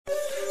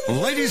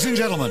Ladies and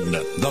gentlemen,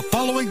 the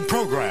following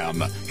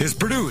program is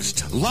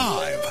produced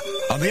live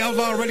on the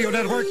Outlaw Radio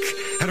Network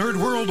and heard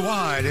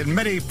worldwide in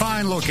many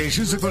fine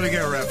locations, including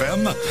Air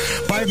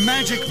FM, by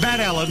Magic Matt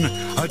Allen,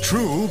 a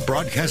true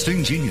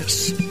broadcasting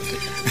genius.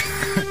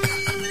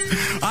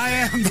 I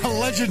am the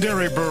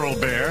legendary Burl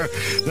Bear.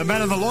 The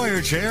man in the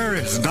lawyer chair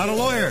is not a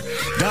lawyer.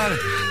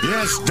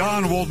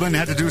 Don Waldman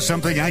had to do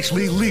something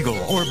actually legal,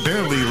 or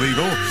barely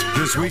legal,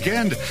 this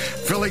weekend.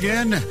 Filling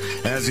in,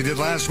 as he did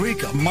last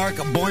week, Mark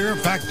Boyer,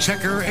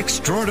 fact-checker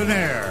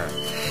extraordinaire.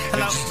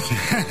 Hello.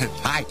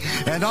 Hi.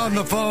 And on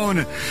the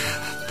phone,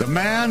 the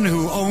man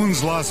who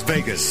owns Las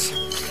Vegas.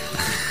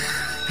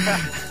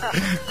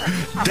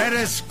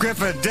 Dennis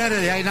Griffin. Dennis,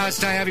 hey, nice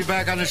to have you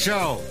back on the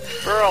show.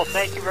 Earl,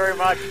 thank you very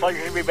much.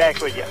 Pleasure to be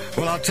back with you.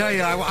 Well, I'll tell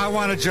you, I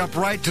want to jump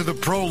right to the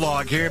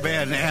prologue here,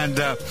 man. And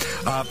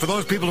for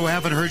those people who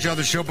haven't heard you on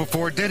the show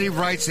before, Denny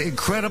writes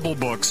incredible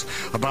books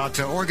about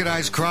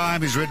organized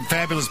crime. He's written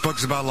fabulous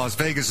books about Las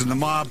Vegas and the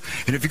mob.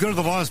 And if you go to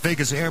the Las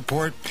Vegas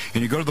airport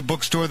and you go to the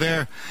bookstore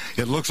there,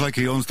 it looks like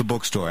he owns the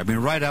bookstore. I mean,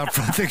 right out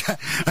front.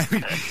 I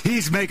mean,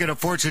 he's making a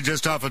fortune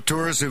just off of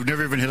tourists who've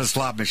never even hit a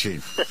slot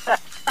machine.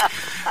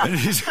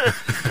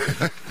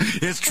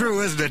 It's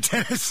true, isn't it,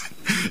 Dennis?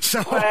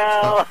 So,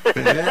 well.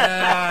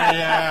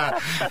 yeah,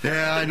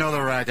 I know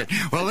the racket.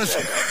 Well,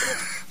 listen,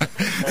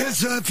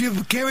 if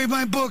you carry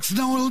my books,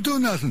 no one will do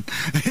nothing.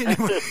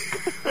 Anyway,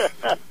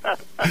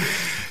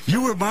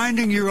 you were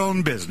minding your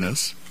own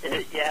business,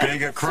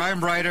 being a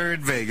crime writer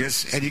in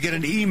Vegas, and you get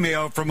an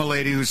email from a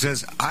lady who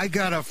says, "I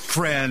got a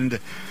friend,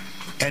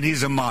 and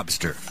he's a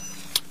mobster."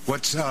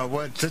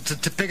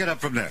 To pick it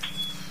up from there?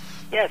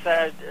 Yes,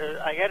 I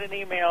got an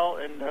email,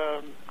 and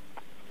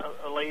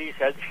a lady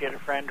said she had a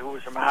friend who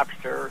was a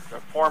mobster,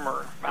 a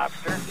former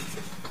mobster,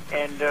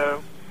 and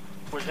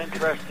was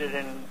interested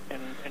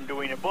in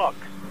doing a book.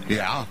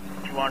 Yeah.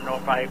 She wanted to know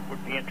if I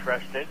would be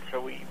interested,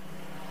 so we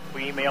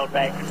emailed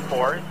back and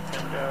forth,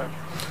 and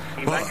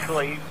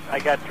eventually I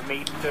got to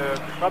meet the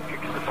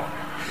subject of the book.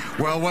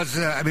 Well,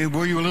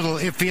 were you a little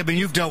iffy? I mean,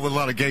 you've dealt with a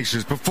lot of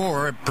gangsters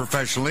before,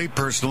 professionally,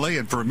 personally,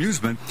 and for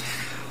amusement.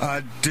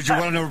 Did you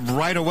want to know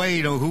right away,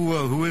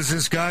 who is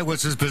this guy?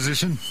 What's his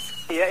position?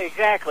 Yeah,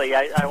 exactly.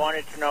 I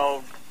wanted to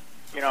know,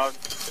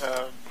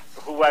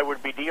 who I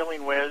would be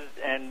dealing with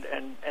and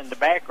the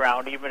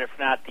background, even if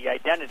not the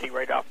identity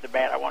right off the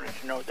bat. I wanted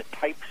to know the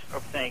types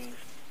of things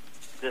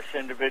this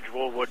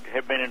individual would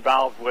have been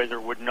involved with or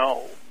would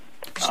know.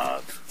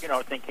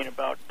 Thinking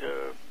about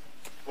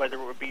whether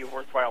it would be a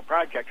worthwhile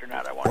project or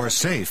not. Or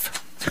safe.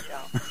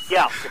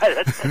 Yeah,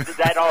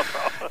 that also.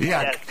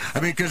 Yeah, yes. I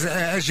mean, because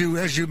as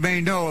you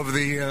may know, of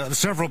the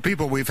several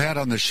people we've had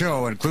on the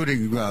show,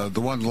 including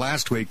the one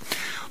last week,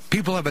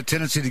 people have a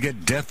tendency to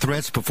get death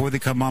threats before they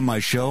come on my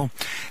show,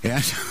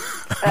 and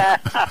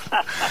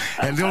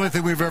and the only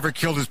thing we've ever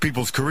killed is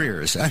people's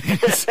careers. I mean,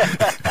 it's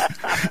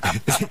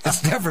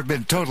never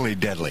been totally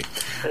deadly.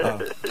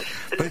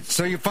 But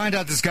so you find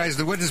out this guy's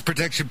the Witness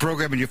Protection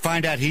Program, and you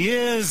find out he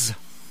is.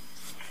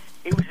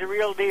 He was the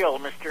real deal,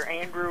 Mr.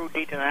 Andrew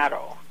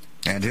DiDonato.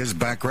 And his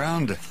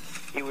background?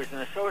 He was an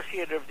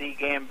associate of the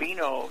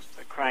Gambino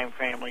crime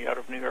family out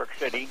of New York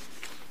City.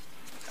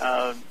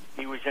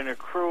 He was in a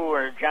crew,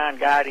 or John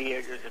Gotti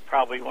is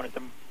probably one of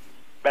the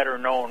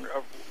better-known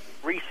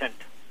recent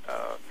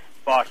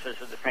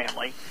bosses of the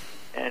family.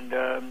 And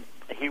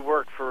he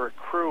worked for a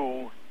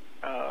crew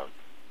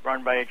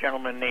run by a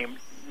gentleman named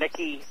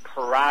Nicky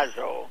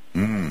Carrazzo,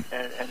 and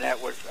that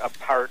was a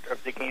part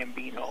of the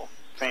Gambino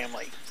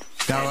family.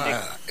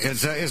 Now,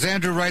 is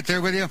Andrew right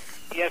there with you?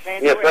 Yes,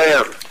 Andrew. Yes, I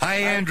am. Hi,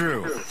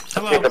 Andrew.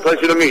 Hello. It's a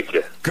pleasure to meet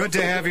you. Good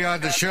to have you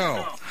on the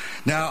show.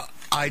 Now,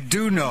 I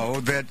do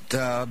know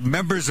that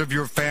members of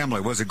your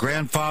family, was it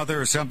grandfather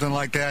or something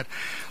like that,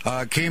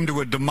 came to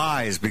a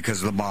demise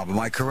because of the mob. Am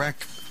I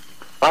correct?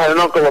 I had an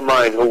uncle of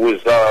mine who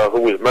was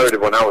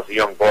murdered when I was a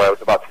young boy. I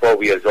was about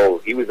 12 years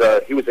old. He was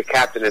a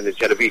captain in the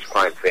Genovese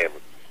crime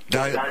family.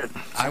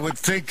 I would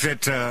think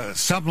that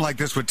something like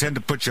this would tend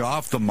to put you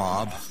off the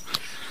mob.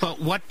 Well,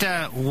 what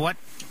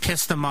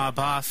pissed the mob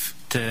off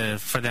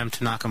for them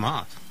to knock him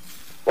off?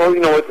 Well, we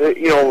have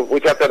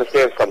to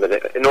understand something.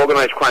 In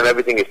organized crime,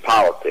 everything is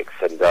politics.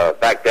 And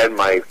back then,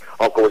 my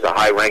uncle was a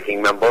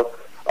high-ranking member.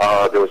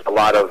 There was a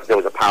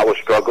power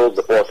struggle.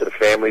 The boss of the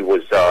family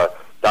was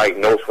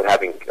diagnosed with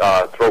having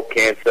throat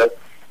cancer,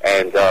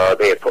 and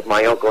they had put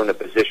my uncle in a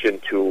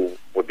position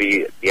would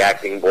be the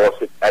acting boss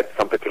at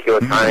some particular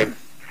time.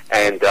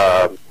 And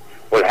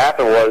what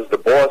happened was the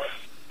boss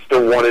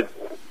still wanted,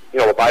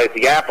 a bite at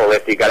the apple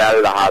after he got out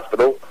of the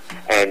hospital.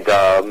 And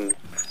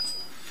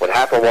what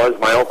happened was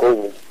my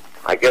uncle,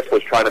 I guess,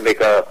 was trying to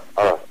make a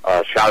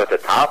shot at the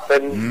top,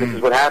 and this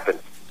is what happened.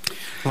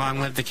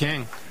 Long live the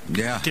king.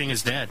 Yeah. The king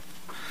is dead.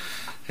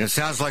 It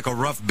sounds like a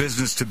rough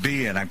business to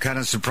be in. I'm kind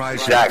of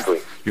surprised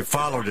you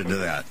followed into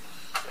that.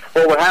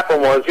 Well, what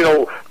happened was,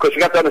 because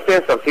you have to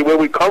understand something. See, where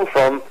we come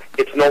from,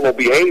 it's normal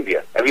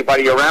behavior.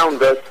 Everybody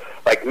around us,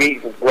 like me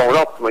growing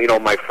up,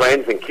 my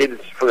friends and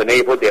kids from the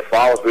neighborhood, their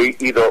fathers were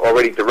either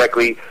already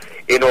directly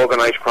in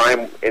organized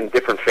crime in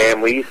different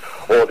families,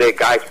 or their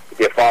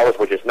fathers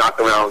were just knocked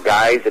around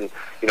guys. And,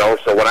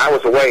 so when I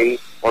was away,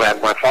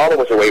 my father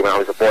was away when I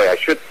was a boy, I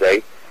should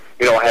say,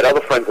 I had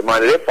other friends of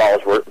mine and their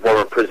fathers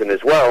were in prison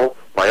as well.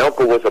 My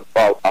uncle was a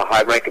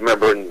high-ranking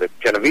member in the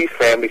Genovese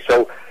family,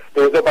 so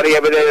there was nobody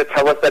ever there to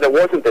tell us that it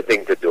wasn't the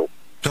thing to do.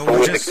 So it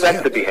was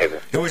accepted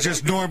behavior. It was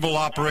just normal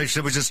operation.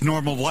 It was just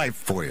normal life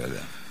for you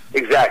then.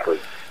 Exactly.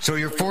 So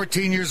you're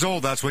 14 years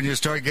old. That's when you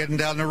start getting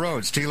down the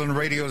road, stealing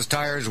radios,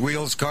 tires,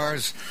 wheels,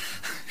 cars.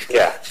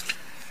 Yeah.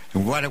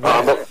 What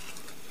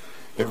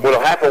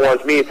happened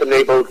was me and some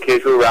neighborhood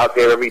kids, we were out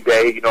there every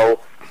day,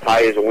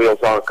 tires and wheels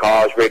on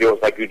cars, radios,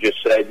 like you just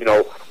said,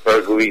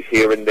 burglaries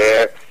here and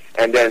there.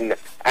 And then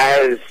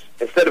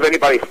instead of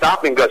anybody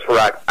stopping us for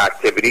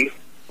activities,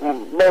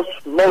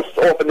 most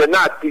often than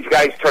not, these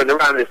guys turned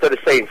around and instead of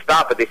saying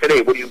stop it, they said,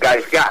 hey, what do you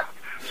guys got?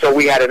 So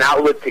we had an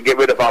outlet to get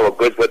rid of our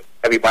goods with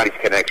everybody's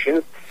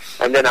connections.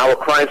 And then our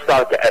crime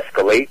started to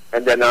escalate.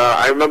 And then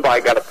I remember I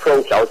got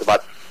approached. I was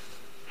about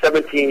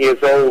 17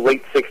 years old,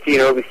 late 16,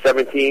 early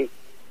 17.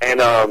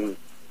 And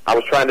I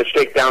was trying to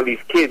shake down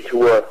these kids who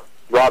were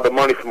robbing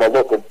money from a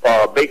local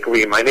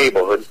bakery in my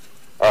neighborhood,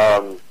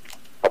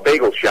 a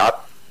bagel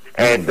shop.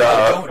 And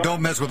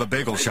don't mess with a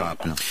bagel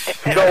shop. No. So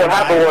what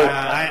happened was...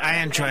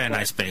 I enjoy a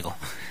nice bagel.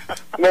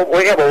 But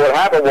what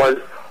happened was,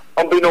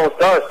 unbeknownst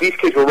to us, these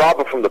kids were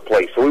robbing from the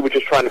place, so we were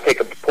just trying to take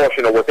a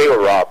portion of what they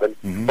were robbing.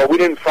 Mm-hmm. But we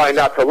didn't find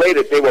out till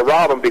later they were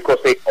robbing because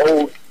they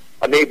owed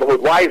a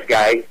neighborhood wise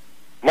guy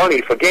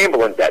money for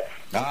gambling debts.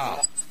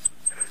 Ah.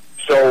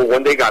 So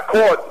when they got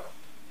caught,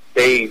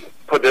 they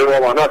put it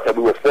all on us that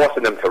we were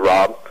forcing them to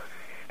rob.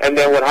 And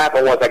then what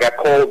happened was I got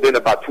called in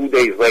about 2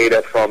 days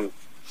later from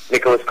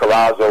Nicholas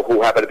Corazzo,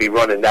 who happened to be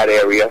running that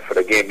area for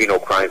the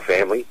Gambino crime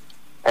family.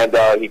 And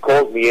he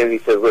called me in and he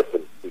says,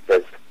 listen, he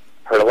says,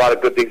 heard a lot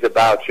of good things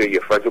about you.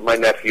 You're friends with my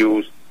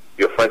nephews.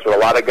 You're friends with a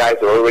lot of guys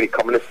that are already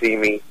coming to see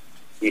me.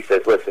 He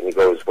says, listen, he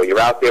goes, well, you're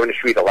out there in the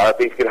street. A lot of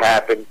things can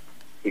happen.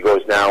 He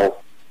goes, now,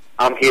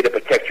 I'm here to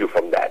protect you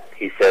from that.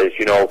 He says,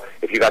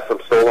 if you got some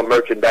stolen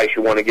merchandise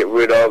you want to get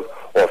rid of,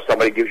 or if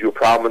somebody gives you a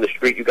problem in the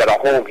street, you got a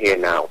home here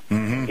now.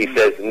 Mm-hmm. He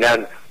says, and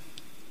then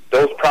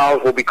those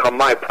problems will become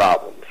my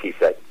problems, he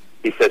said.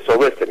 He said, so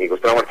listen, he goes,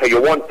 but I want to tell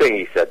you one thing,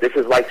 he said, this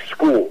is like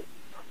school.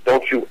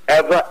 Don't you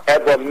ever,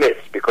 ever miss,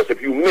 because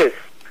if you miss,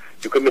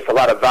 you can miss a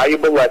lot of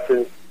valuable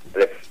lessons.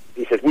 And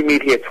he says, we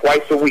meet here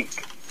twice a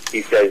week,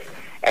 he says,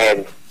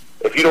 and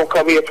if you don't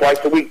come here twice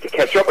a week to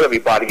catch up with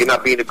everybody, you're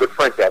not being a good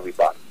friend to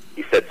everybody.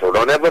 He said, so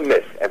don't ever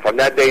miss. And from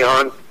that day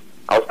on,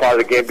 I was part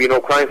of the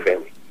Gambino crime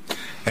family.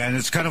 And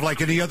it's kind of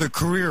like any other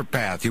career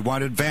path. You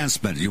want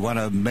advancement. You want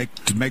to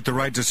make the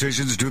right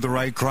decisions, do the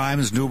right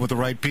crimes, do it with the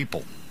right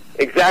people.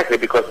 Exactly,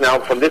 because now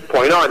from this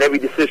point on, every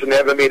decision I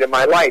ever made in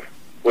my life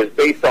was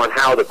based on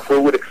how the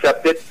crew would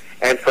accept it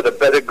and for the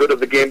better good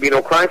of the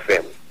Gambino crime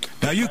family.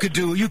 Now you could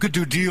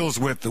do deals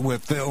with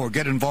or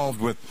get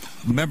involved with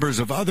members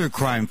of other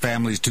crime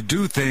families to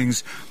do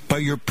things,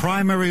 but your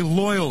primary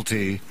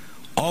loyalty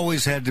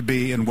always had to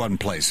be in one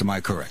place. Am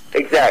I correct?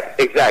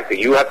 Exactly.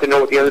 You have to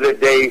know at the end of the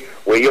day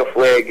where your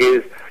flag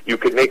is. You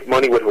can make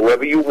money with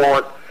whoever you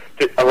want,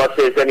 unless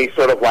there's any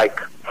sort of like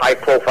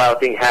high-profile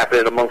thing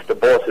happening amongst the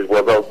bosses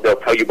where they'll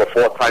tell you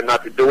before time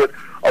not to do it.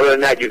 Other than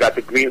that, you got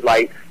the green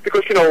light.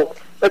 Because,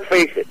 let's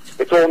face it,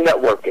 it's all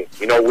networking.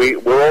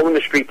 We're all in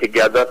the street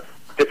together,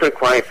 different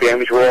crime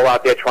families. We're all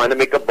out there trying to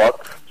make a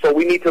buck. So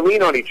we need to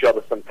lean on each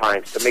other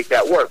sometimes to make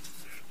that work.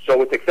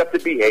 So it's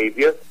accepted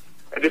behavior.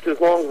 And just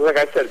as long as, like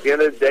I said, at the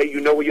end of the day,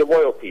 you know where your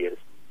loyalty is.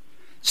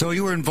 So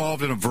you were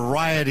involved in a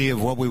variety of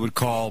what we would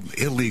call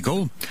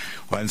illegal,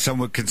 and some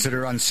would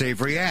consider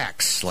unsavory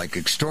acts, like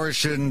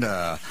extortion,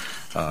 numbers,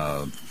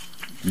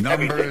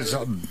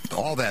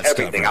 all that stuff.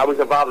 Everything. I was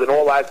involved in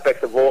all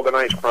aspects of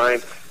organized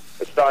crime.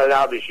 It started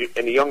out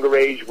in a younger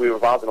age. We were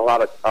involved in a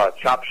lot of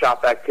chop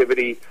shop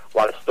activity, a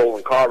lot of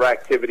stolen car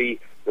activity.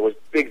 There was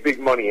big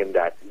money in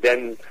that.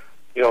 Then,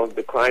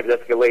 the crimes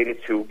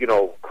escalated to,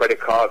 credit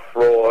card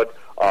fraud,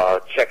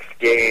 check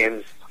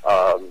scams,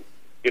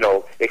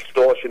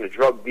 extortion of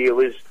drug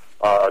dealers,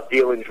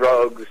 dealing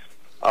drugs.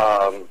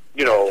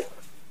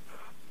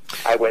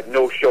 I went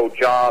no-show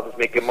jobs,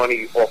 making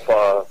money off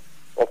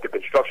the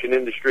construction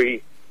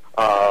industry.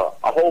 A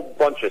whole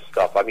bunch of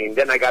stuff. I mean,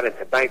 then I got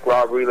into bank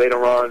robbery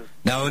later on.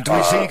 Now, do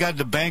we say you got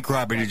into bank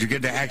robbery? Did you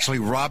get to actually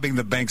robbing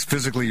the banks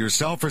physically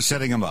yourself or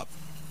setting them up?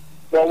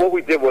 Well, what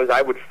we did was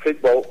I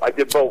did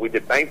both. We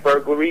did bank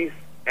burglaries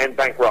and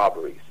bank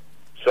robberies.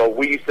 So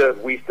we used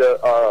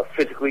to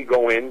physically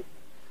go in,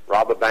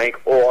 rob a bank,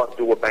 or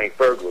do a bank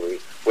burglary,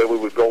 where we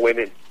would go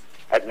in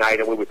at night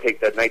and we would take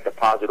the night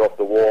deposit off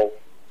the wall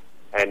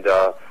and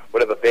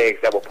whatever bags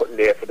that were put in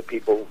there for the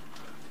people.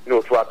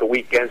 Throughout the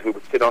weekends, we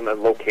would sit on the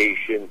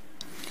location.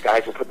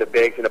 Guys would put the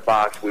bags in a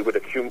box. We would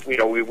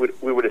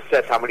we would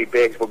assess how many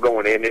bags were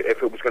going in,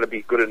 if it was going to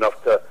be good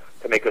enough to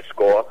make a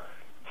score.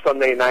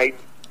 Sunday night,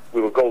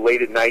 we would go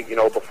late at night,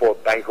 before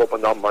bank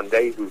opened on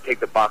Monday. We would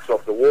take the box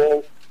off the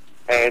wall,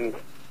 and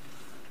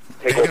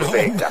take over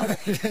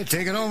Vegas.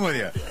 Take it home with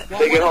you.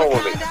 Take it home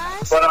with me.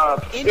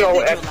 But, you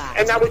know,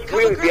 and that was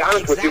really, to be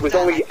honest with you, it was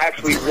only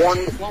actually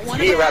 1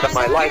 year out of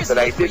my life that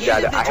I did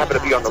that. I happened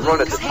to be on the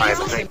run at the time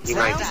in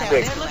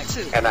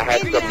 1996, and I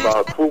had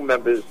some crew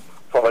members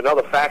from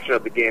another faction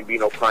of the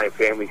Gambino crime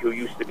family who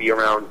used to be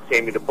around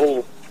Sammy the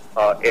Bull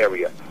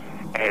area.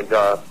 And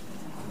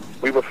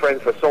we were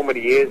friends for so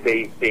many years.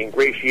 They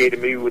ingratiated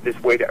me with this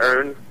way to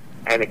earn,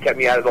 and it kept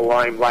me out of the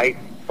limelight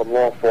from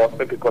law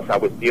enforcement because I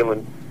was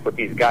dealing with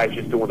these guys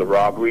just doing the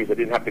robberies. I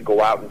didn't have to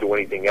go out and do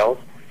anything else,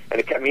 and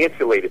it kept me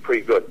insulated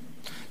pretty good.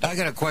 I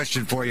got a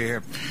question for you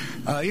here.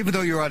 Even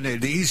though you're on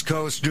the East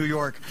Coast, New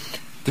York,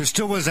 there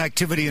still was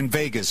activity in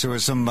Vegas. There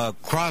was some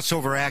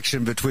crossover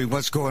action between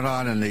what's going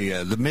on in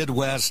the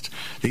Midwest,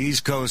 the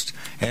East Coast,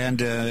 and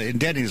in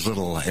Denny's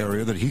little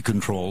area that he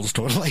controls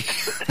totally.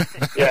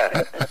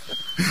 Yeah.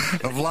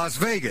 Of Las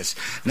Vegas.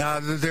 Now,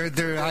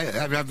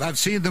 I've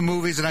seen the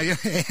movies,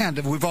 and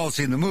we've all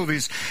seen the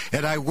movies,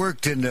 and I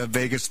worked in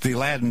Vegas, the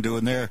Aladdin,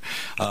 doing their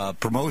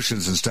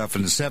promotions and stuff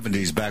in the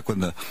 70s, back when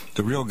the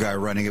real guy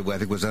running it, I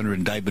think, was under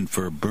indictment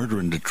for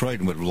murder in Detroit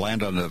and would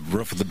land on the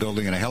roof of the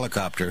building in a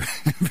helicopter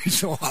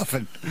so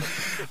often.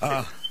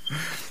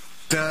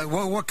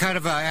 What kind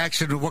of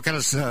action, what kind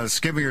of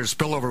skimming or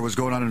spillover was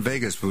going on in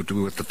Vegas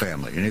with the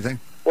family? Anything?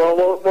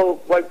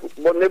 Well, like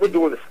when they were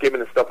doing the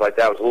skimming and stuff like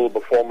that, it was a little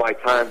before my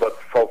time. But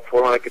for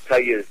what I could tell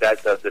you is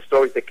that the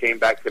stories that came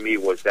back to me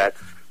was that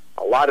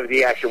a lot of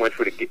the action went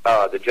through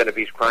the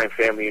Genovese crime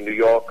family in New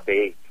York.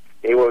 They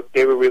were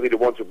really the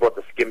ones who brought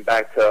the skim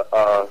back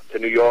to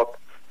New York.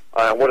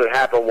 What had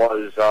happened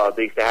was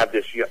they used to have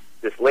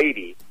this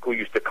lady who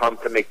used to come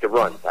to make the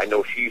runs. I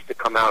know she used to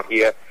come out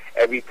here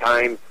every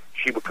time.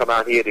 She would come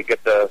out here to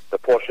get the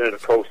portion of the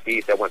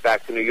proceeds that went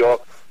back to New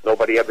York.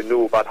 Nobody ever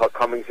knew about her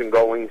comings and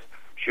goings.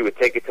 She would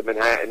take it to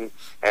Manhattan,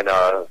 and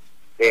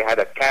they had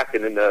a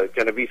captain in the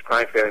Genovese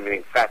crime family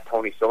named Fat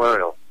Tony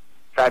Salerno.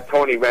 Fat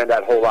Tony ran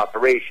that whole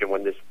operation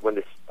when this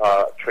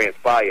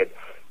transpired,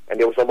 and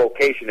there was a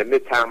location in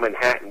Midtown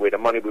Manhattan where the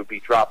money would be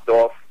dropped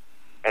off,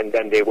 and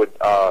then they would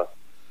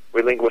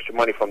relinquish the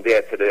money from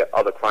there to the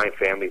other crime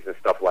families and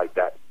stuff like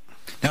that.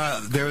 Now,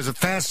 there is a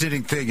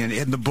fascinating thing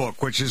in the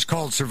book, which is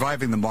called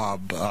Surviving the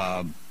Mob,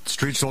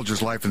 Street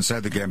Soldier's Life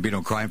Inside the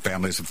Gambino Crime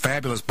Family. It's a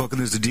fabulous book, and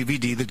there's a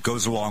DVD that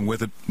goes along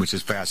with it, which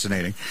is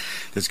fascinating.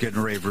 It's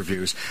getting rave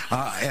reviews.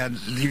 And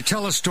you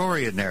tell a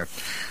story in there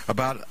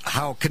about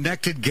how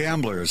connected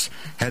gamblers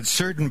had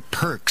certain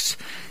perks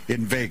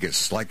in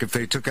Vegas, like if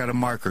they took out a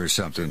marker or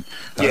something.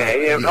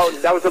 Yeah. Oh,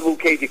 that was a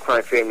Lucchese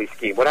crime family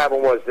scheme. What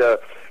happened was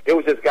there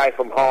was this guy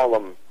from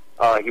Harlem.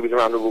 He was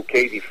around the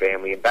Lucchese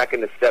family, and back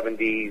in the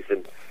 70s,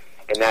 and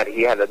that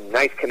he had a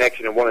nice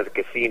connection in one of the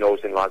casinos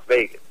in Las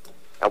Vegas.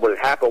 And what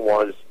had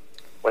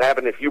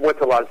happened if you went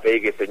to Las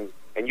Vegas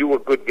and you were a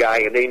good guy,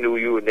 and they knew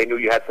you, and they knew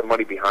you had some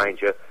money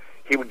behind you,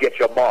 he would get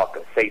your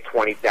marker, say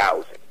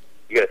 $20,000.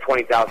 You get a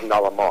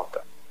 $20,000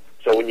 marker.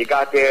 So when you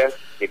got there,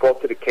 you go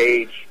up to the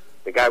cage,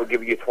 the guy would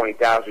give you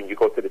 $20,000, you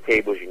go to the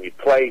tables and you'd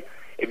play.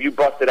 If you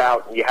busted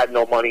out and you had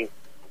no money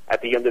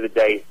at the end of the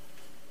day,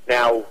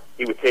 now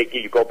he would take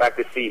you go back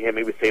to see him,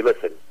 he would say,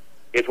 listen,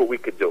 here's what we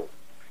could do.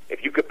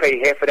 If you could pay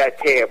half of that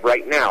tab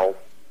right now,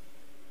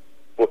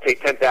 we'll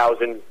take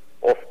 $10,000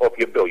 off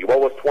your bill. You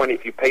owe us $20.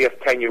 If you pay us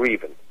 $10, you're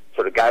even.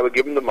 So the guy would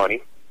give him the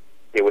money.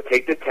 They would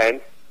take the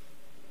 $10.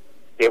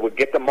 They would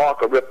get the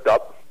marker ripped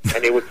up,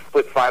 and they would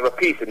split $5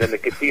 apiece, and then the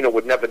casino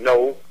would never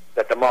know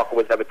that the marker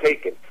was ever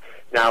taken.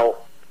 Now,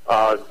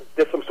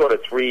 there's some sort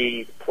of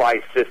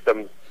 3-ply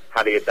system,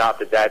 how they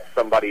adopted that.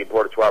 Somebody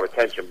brought it to our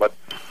attention, but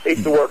they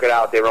used to work it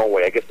out their own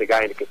way. I guess the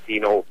guy in the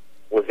casino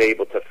was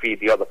able to feed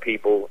the other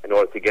people in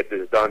order to get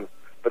this done.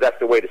 But that's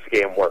the way the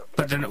scam worked.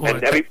 But then,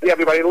 and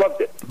everybody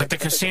loved it. But the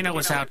casino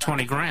was out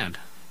 $20,000.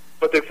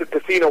 But the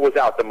casino was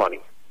out the money.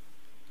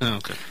 Oh,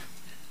 okay.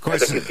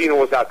 And the casino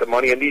was out the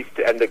money, and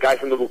the guy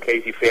from the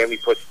Lucchese family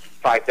put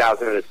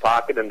 $5,000 in his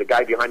pocket, and the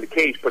guy behind the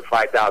cage put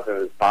 $5,000 in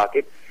his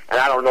pocket.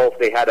 And I don't know if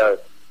they had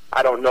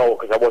I don't know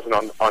because I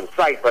wasn't on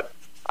site, but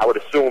I would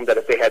assume that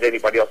if they had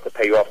anybody else to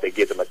pay off, they'd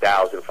give them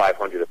 $1,000,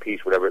 $500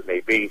 apiece, whatever it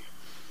may be,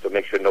 to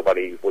make sure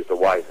nobody was the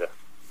wiser.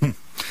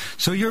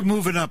 So you're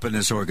moving up in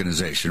this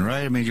organization,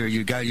 right? I mean,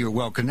 you're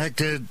well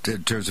connected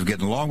in terms of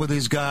getting along with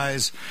these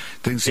guys.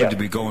 Things seem to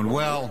be going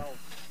well.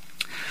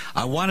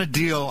 I want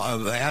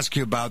to ask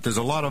you about. There's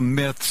a lot of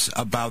myths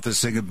about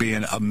this thing of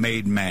being a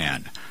made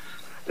man.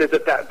 There's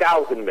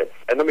 1,000 myths,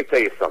 and let me tell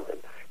you something.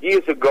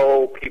 Years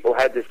ago, people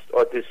had this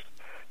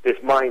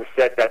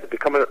mindset that to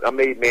become a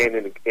made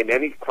man in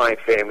any crime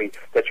family,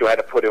 that you had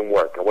to put in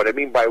work. And what I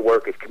mean by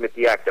work is commit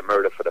the act of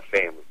murder for the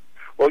family.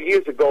 Well,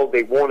 years ago,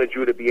 they wanted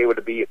you to be able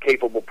to be a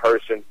capable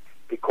person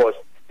because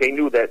they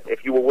knew that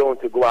if you were willing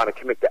to go out and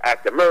commit the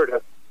act of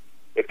murder,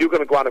 if you're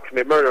going to go out and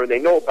commit murder and they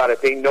know about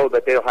it, they know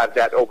that they'll have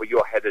that over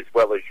your head as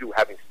well as you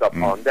having stuff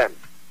on them.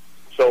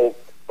 So,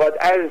 but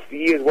as the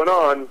years went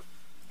on,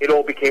 it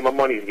all became a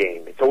money's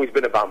game. It's always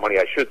been about money,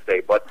 I should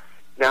say, but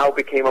now it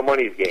became a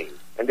money's game.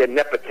 And then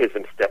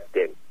nepotism stepped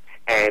in,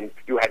 and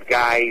you had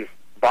guys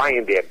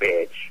buying their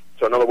badge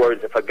So in other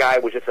words, if a guy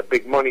was just a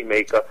big money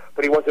maker,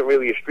 but he wasn't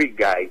really a street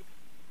guy,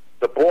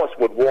 the boss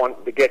would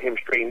want to get him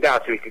straightened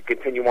out so he could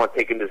continue on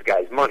taking this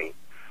guy's money.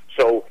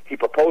 So he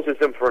proposes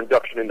him for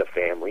induction in the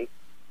family,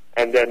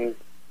 and then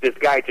this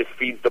guy just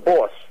feeds the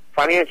boss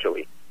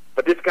financially.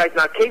 But this guy's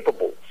not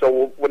capable.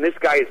 So when this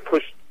guy is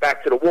pushed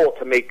back to the wall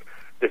to make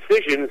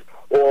decisions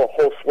or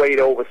hold sway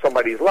over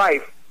somebody's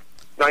life,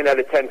 9 out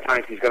of 10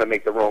 times he's going to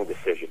make the wrong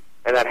decision.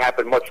 And that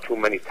happened much too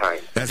many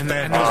times. That's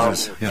bad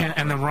business.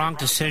 And the wrong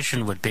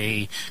decision would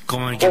be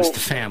going against the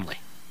family.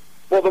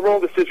 Well, the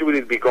wrong decision would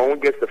either be going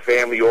against the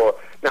family or...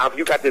 Now, if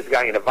you got this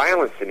guy in a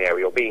violent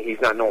scenario, being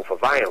he's not known for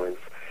violence,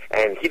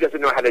 and he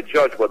doesn't know how to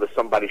judge whether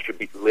somebody should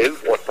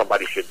live or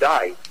somebody should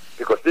die,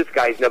 because this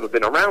guy's never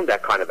been around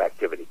that kind of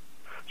activity.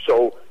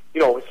 So,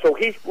 so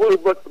he's a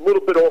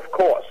little bit off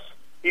course.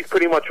 He's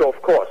pretty much off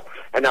course.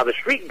 And now the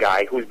street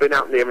guy who's been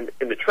out there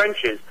in the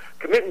trenches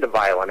committing the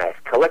violent acts,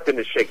 collecting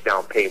the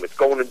shakedown payments,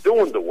 going and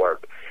doing the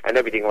work and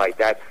everything like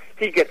that,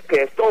 he gets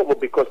passed over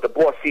because the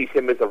boss sees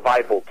him as a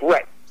viable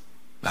threat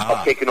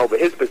of taking over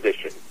his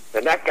position.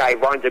 And that guy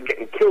winds up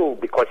getting killed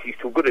because he's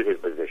too good at his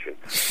position.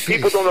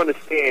 People don't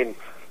understand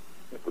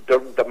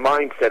the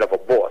mindset of a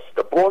boss.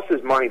 The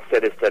boss's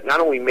mindset is to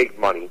not only make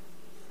money,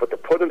 but to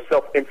put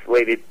himself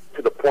insulated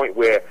to the point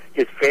where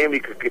his family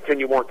could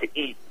continue on to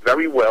eat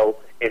very well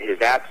in his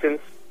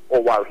absence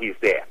or while he's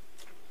there.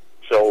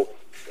 So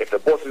if the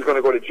boss is going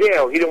to go to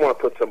jail, he didn't want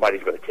to put somebody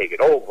who's going to take it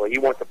over. He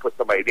wants to put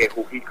somebody there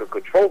who he could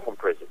control from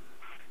prison.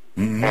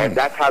 Mm-hmm. And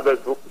that's how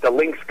the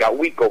links got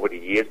weak over the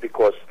years,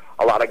 because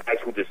a lot of guys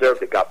who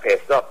deserved it got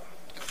passed up.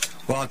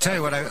 Well, I'll tell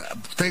you what,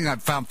 thing I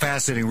found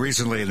fascinating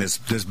recently in this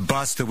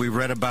bust that we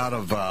read about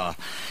of,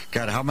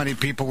 God, how many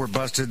people were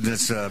busted in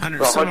this?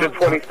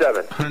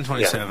 127.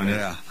 127,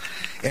 yeah.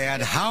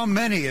 And how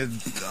many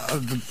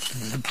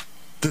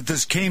that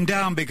this came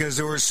down because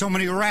there were so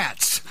many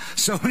rats,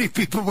 so many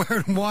people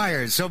wearing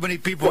wires, so many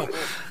people...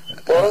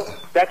 Well,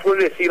 that's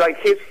what it is. See, like,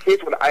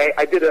 here's what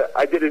I did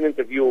an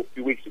interview a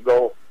few weeks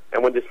ago,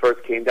 and when this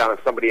first came down,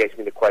 somebody asked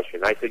me the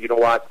question. I said, you know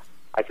what?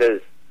 I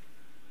says,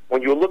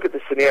 when you look at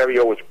the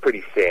scenario, it's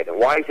pretty sad. And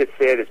why is it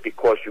sad? It's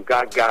because you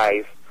got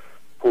guys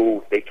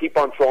who, they keep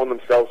on throwing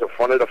themselves in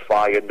front of the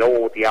fire,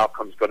 knowing what the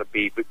outcome's going to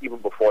be, but even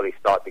before they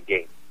start the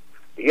game.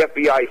 The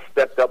FBI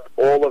stepped up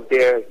all of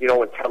their,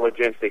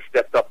 intelligence. They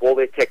stepped up all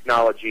their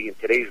technology in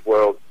today's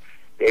world.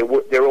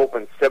 They're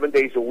open 7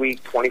 days a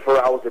week,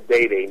 24 hours a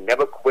day. They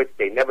never quit.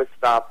 They never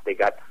stop. They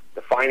got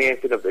the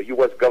financing of the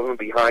U.S. government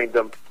behind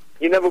them.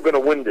 You're never going to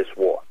win this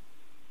war.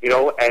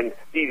 And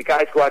these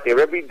guys go out there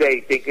every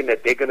day thinking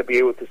that they're going to be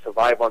able to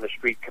survive on the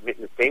street,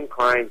 committing the same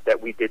crimes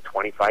that we did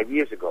 25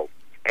 years ago.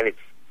 And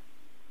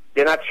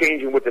they're not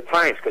changing with the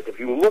times, because if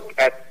you look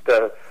at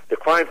the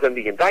crimes in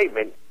the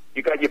indictment,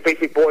 you got your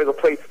basic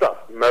boilerplate stuff: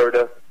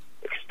 murder,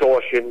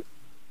 extortion,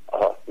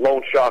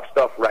 loan shark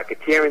stuff,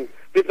 racketeering.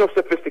 There's no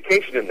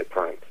sophistication in the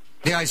crimes.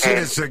 Yeah, I see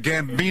this.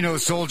 Gambino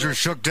soldier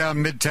shook down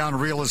Midtown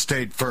real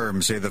estate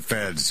firm, say the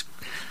feds.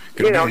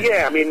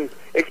 Yeah, I mean,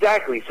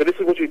 exactly. So this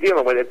is what you're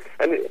dealing with.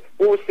 And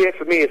what was sad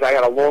for me is I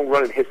had a long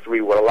running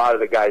history with a lot of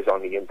the guys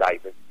on the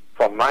indictment,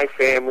 from my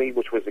family,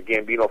 which was the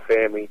Gambino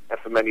family, and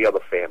from many other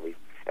families.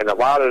 And a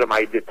lot of them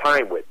I did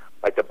time with.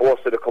 Like the boss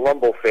of the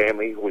Colombo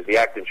family, who was the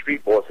acting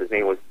street boss, his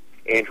name was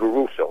Andrew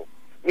Russo.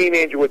 Me and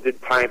Andrew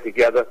did time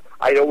together.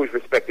 I always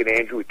respected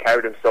Andrew. He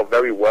carried himself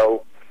very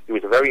well. He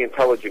was a very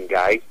intelligent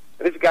guy.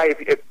 And this guy, if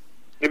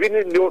you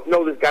didn't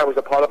know this guy was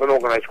a part of an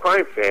organized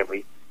crime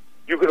family,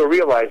 you're going to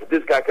realize that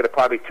this guy could have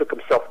probably took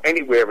himself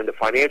anywhere in the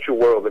financial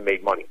world and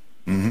made money.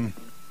 Mm-hmm.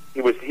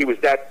 He was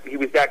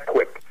that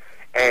quick.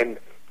 And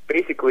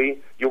basically,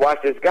 you watch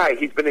this guy.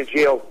 He's been in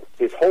jail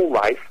his whole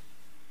life.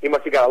 He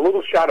must have got a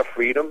little shot of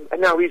freedom,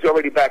 and now he's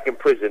already back in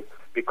prison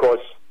because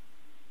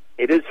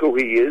it is who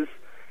he is.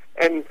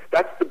 And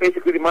that's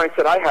basically the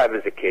mindset I had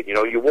as a kid.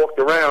 You walked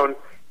around,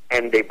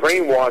 and they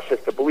brainwashed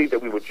us to believe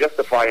that we were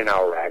justifying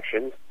our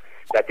actions,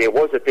 that there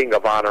was a thing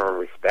of honor and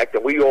respect,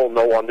 and we all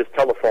know on this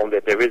telephone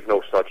that there is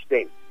no such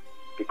thing.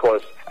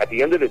 Because at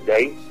the end of the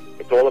day,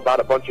 it's all about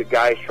a bunch of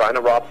guys trying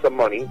to rob some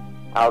money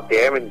out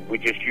there, and we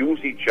just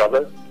use each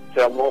other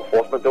so that law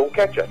enforcement don't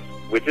catch us.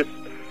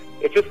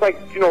 It's just like,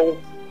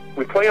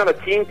 we play on a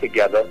team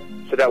together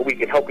so that we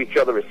can help each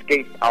other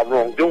escape our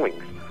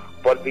wrongdoings.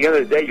 But at the end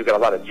of the day, you got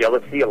a lot of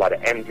jealousy, a lot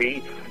of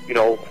envy.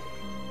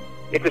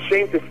 It's a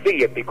shame to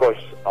see it, because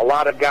a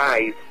lot of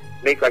guys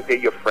make like they're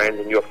your friends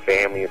and your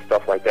family and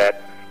stuff like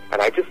that. And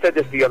I just said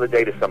this the other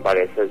day to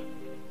somebody. I says,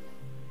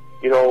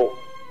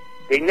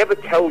 they never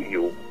tell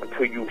you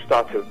until you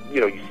start to,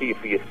 you see it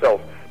for yourself,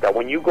 that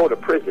when you go to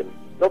prison,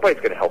 nobody's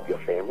going to help your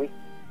family.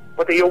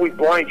 But they always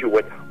blind you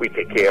with, we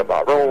take care of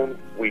our own,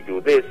 we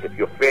do this, if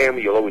you're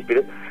family, you'll always be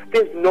this.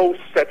 There's no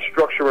set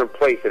structure in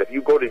place that if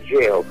you go to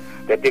jail,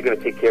 that they're going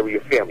to take care of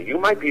your family. You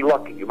might be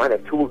lucky. You might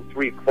have 2 or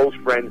 3 close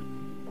friends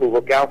who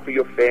look out for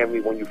your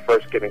family when you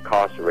first get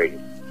incarcerated.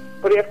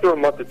 But after a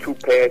month or 2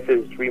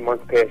 passes, 3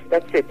 months pass,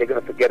 that's it. They're going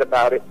to forget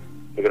about it.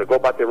 They're going to go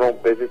about their own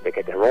business. They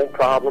get their own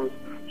problems.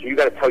 So you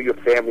got to tell your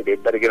family they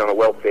better get on a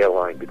welfare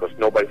line, because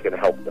nobody's going to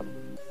help them.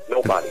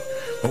 Nobody.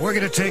 Well, we're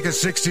going to take a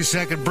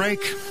 60-second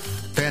break.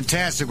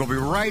 Fantastic. We'll be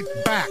right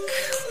back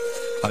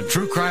on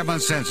True Crime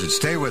Uncensored.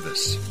 Stay with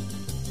us.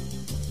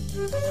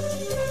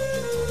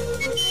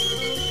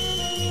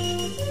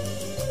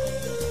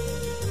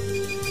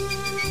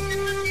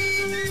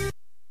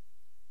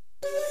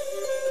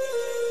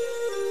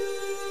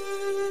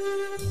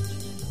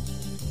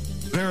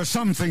 There are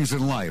some things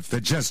in life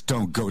that just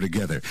don't go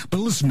together.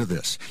 But listen to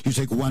this. You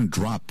take one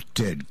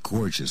drop-dead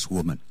gorgeous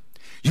woman.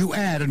 You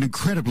add an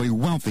incredibly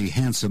wealthy,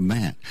 handsome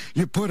man.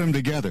 You put them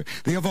together.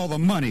 They have all the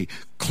money,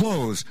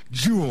 clothes,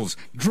 jewels,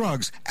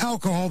 drugs,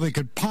 alcohol they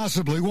could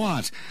possibly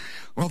want.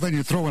 Well, then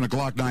you throw in a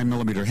Glock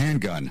 9mm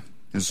handgun.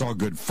 It's all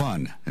good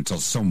fun until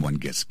someone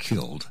gets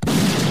killed.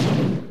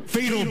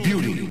 Fatal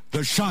Beauty,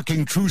 the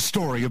shocking true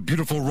story of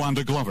beautiful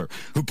Rhonda Glover,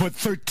 who put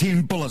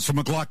 13 bullets from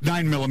a Glock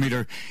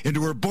 9mm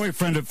into her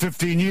boyfriend of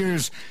 15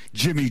 years,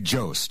 Jimmy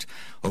Jost.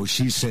 Oh,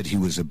 she said he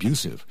was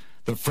abusive.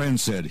 The friend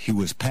said he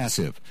was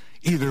passive.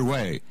 Either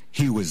way,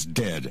 he was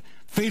dead.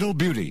 Fatal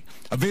Beauty,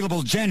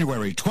 available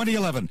January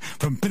 2011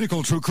 from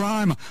Pinnacle True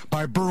Crime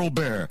by Burl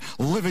Barer,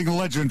 living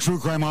legend true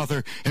crime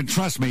author. And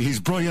trust me,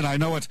 he's brilliant, I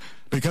know it,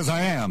 because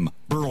I am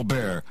Burl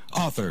Barer,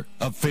 author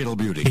of Fatal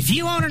Beauty. If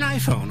you own an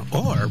iPhone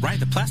or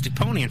ride the plastic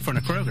pony in front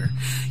of Kroger,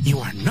 you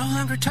are no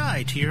longer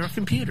tied to your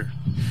computer.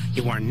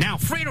 You are now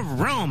free to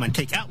roam and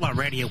take Outlaw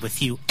Radio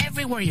with you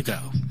everywhere you go.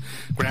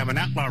 Grab an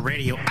Outlaw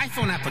Radio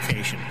iPhone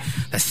application.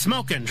 The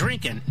smoking,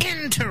 drinking,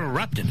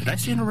 interrupting, did I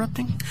say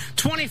interrupting?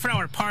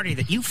 24-hour party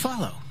that you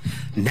follow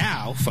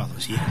now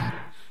follows you.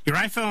 Your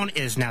iPhone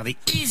is now the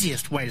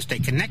easiest way to stay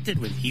connected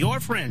with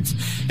your friends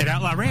at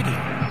Outlaw Radio,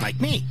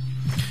 like me.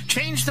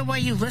 Change the way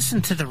you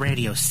listen to the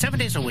radio 7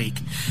 days a week.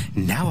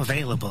 Now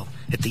available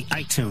at the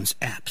iTunes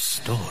App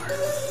Store.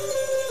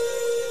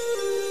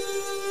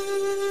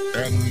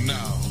 And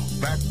now,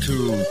 back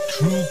to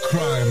True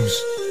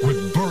Crimes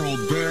with Burl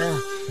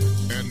Barer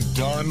and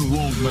Don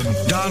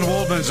Waldman. Don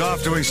Waldman's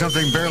off doing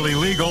something barely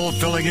legal.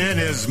 Filling in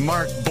is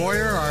Mark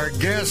Boyer. Our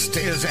guest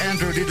is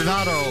Andrew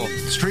DiDonato,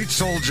 street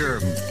soldier,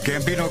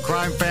 Gambino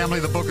crime family.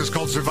 The book is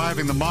called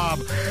Surviving the Mob,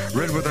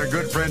 written with our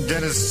good friend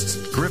Dennis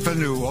Griffin,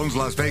 who owns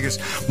Las Vegas.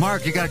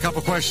 Mark, you got a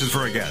couple questions for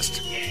our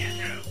guest.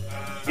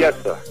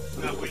 Yes, sir.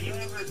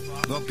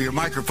 Well, your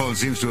microphone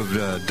seems to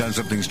have done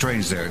something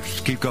strange there.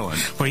 Just keep going.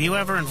 Were you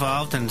ever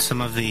involved in some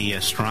of the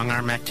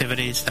strong-arm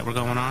activities that were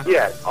going on?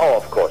 Yeah. Oh,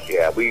 of course,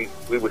 yeah. We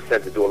were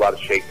sent to do a lot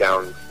of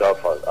shakedown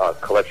stuff, a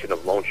collection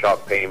of loan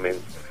shark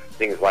payments,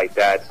 things like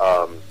that.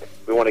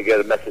 We want to get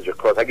a message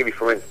across. I'll give you,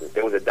 for instance,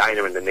 there was a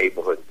diner in the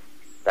neighborhood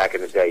back in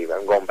the day.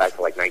 I'm going back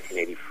to like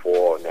 1984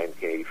 or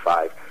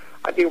 1985.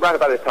 I think right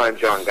about the time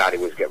John Gotti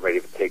was getting ready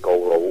to take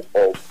over,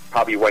 or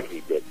probably when he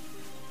did.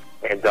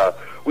 And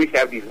we used to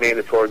have these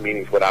mandatory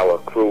meetings with our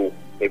crew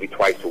maybe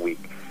twice a week.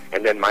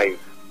 And then my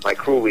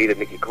crew leader,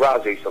 Nicky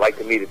Carrazzo, used to like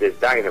to meet at this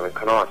diner in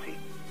Canarsie.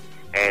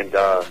 And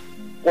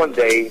one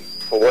day,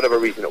 for whatever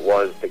reason it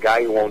was, the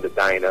guy who owned the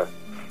diner,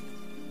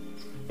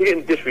 he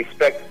didn't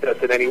disrespect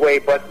us in any way,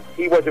 but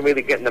he wasn't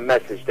really getting the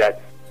message that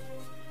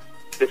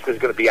this was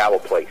going to be our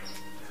place.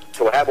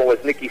 So what happened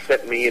was Nicky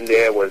sent me in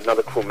there with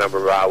another crew member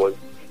of ours,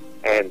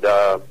 and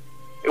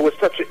it was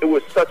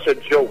such a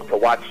joke to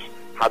watch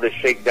how the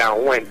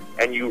shakedown went,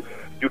 and you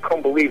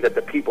couldn't believe that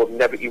the people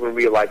never even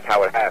realized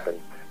how it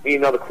happened. Me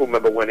and another crew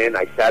member went in.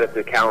 I sat at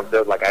the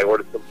counter like I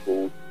ordered some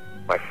food.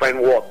 My friend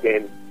walked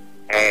in,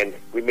 and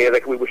we made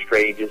like we were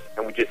strangers,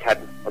 and we just had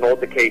an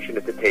altercation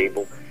at the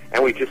table,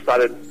 and we just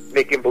started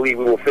making believe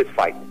we were fist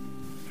fighting.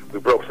 We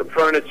broke some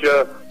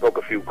furniture, broke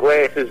a few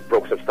glasses,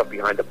 broke some stuff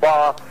behind the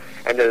bar,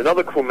 and then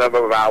another crew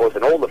member of ours,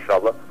 an older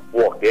fella,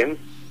 walked in,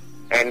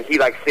 and he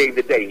like saved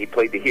the day. He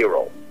played the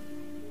hero.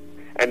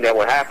 And then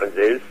what happens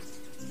is,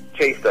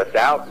 chased us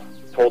out,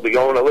 told the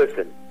owner,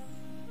 listen,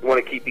 you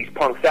want to keep these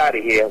punks out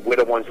of here, we're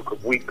the ones who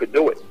could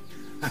do it.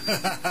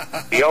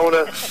 The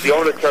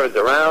owner turns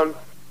around,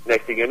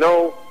 next thing you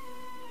know,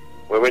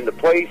 we're in the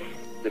place,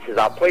 this is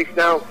our place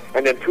now,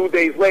 and then 2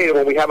 days later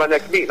when we have our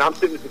next meeting, I'm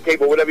sitting at the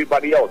table with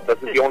everybody else.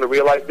 Doesn't the owner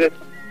realize this?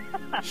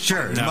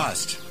 Sure, it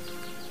must.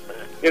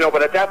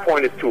 But at that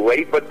point it's too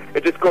late, but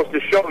it just goes to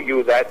show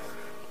you that,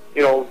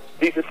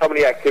 these are some of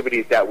the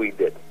activities that we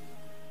did.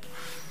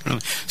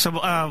 So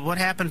what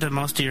happened to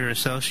most of your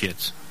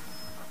associates?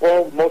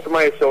 Well, most of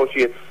my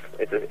associates,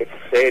 it's a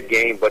sad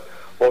game, but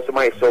most of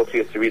my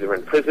associates are either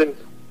in prison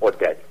or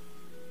dead.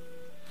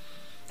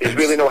 There's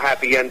really no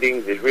happy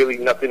endings. There's really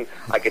nothing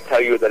I could tell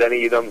you that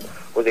any of them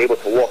was able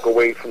to walk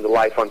away from the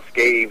life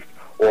unscathed,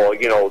 or,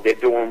 they're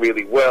doing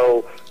really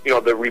well.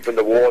 They're reaping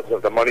the rewards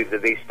of the money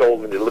that they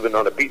stole and they're living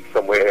on a beach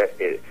somewhere.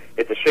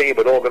 It's a shame,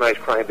 but organized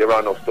crime, there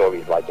are no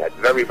stories like that.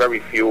 Very, very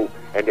few,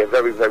 and they're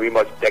very, very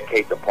much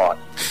decades apart.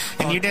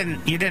 And you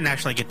didn't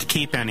actually get to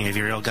keep any of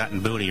your ill-gotten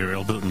booty or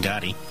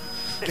ill-Bugatti.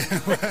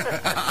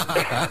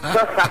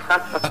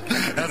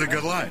 That's a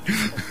good line.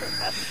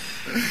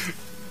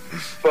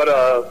 But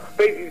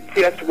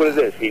see, that's what it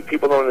is. See,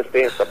 people don't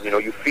understand something.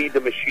 You feed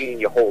the machine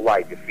your whole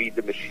life. You feed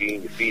the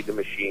machine. You feed the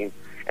machine.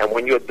 And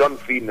when you're done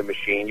feeding the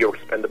machine, you're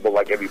expendable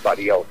like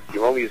everybody else.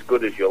 You're only as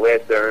good as your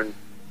last earned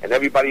and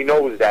everybody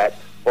knows that,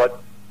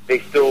 but they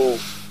still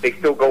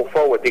go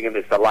forward thinking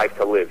it's a life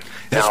to live.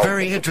 It's now,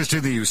 very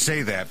interesting that you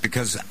say that,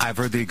 because I've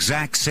heard the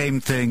exact same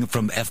thing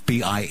from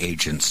FBI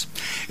agents.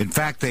 In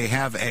fact, they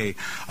have a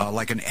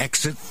like an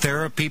exit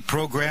therapy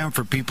program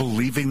for people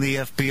leaving the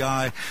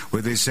FBI,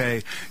 where they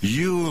say,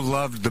 you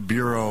loved the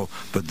Bureau,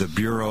 but the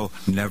Bureau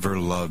never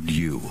loved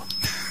you.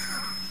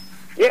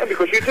 Yeah,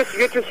 because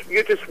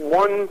you're just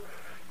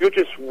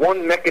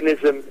one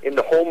mechanism in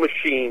the whole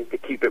machine to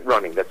keep it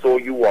running. That's all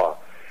you are.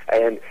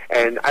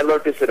 And I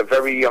learned this at a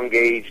very young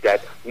age,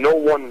 that no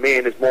one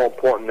man is more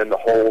important than the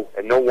whole,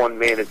 and no one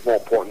man is more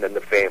important than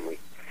the family.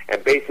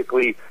 And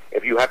basically,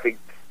 if you have to,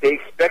 they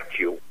expect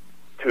you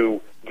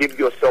to give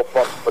yourself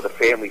up for the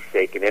family's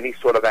sake in any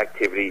sort of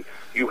activity.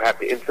 You have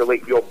to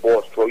insulate your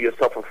boss, throw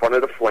yourself in front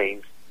of the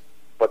flames,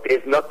 but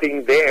there's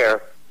nothing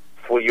there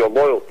for your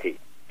loyalty.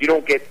 You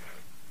don't get,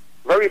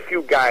 very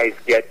few guys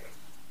get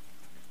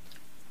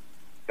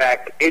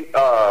back,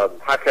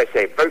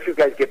 very few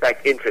guys get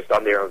back interest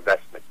on their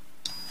investment.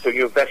 So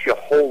you invest your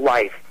whole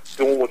life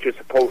doing what you're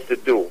supposed to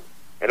do,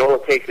 and all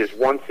it takes is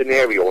one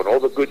scenario, and all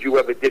the good you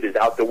ever did is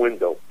out the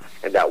window,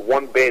 and that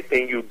one bad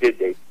thing you did,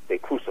 they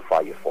crucify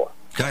you for.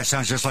 Guy,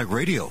 sounds just like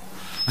radio.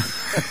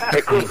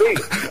 It could be.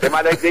 They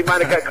might have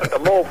got cut the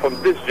mold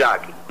from this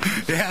jockey.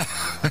 Yeah,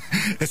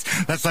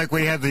 that's like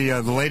we had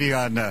the lady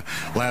on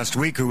last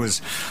week who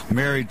was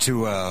married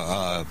to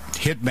a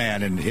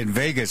hitman in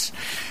Vegas,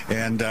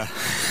 and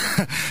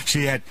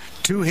she had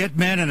 2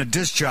 hitmen and a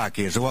disc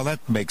jockey. So, well, that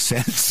makes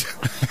sense.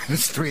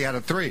 It's 3 out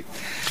of 3.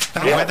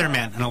 And a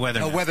weatherman.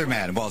 A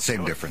weatherman. Well,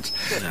 same difference.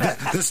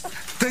 This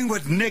thing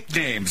with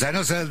nicknames. I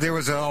know there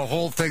was a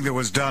whole thing that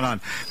was done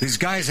on these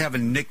guys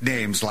having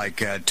nicknames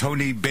like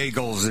Tony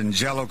Bagels and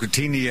Jello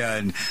Coutinho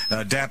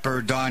and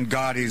Dapper Don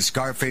Gotti,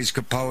 Scarface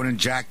Capone, and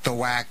Jack the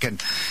Whack.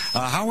 And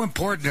how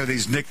important are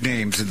these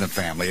nicknames in the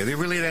family? Are they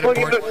really that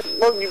important?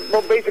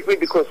 Well, basically,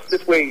 because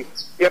this way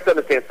you have to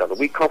understand something.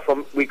 We come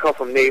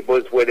from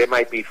neighborhoods where there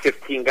might be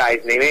 15 guys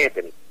named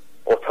Anthony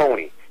or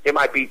Tony. There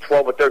might be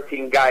 12 or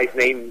 13 guys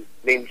named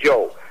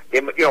Joe.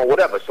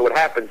 Whatever. So what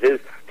happens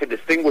is, to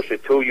distinguish the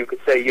two, you could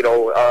say,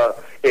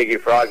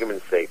 for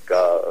argument's sake,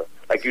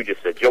 like you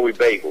just said, Joey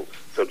Bagels.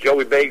 So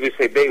Joey Bagels,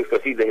 say Bagels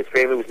because either his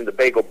family was in the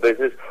bagel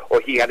business, or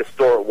he had a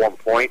store at one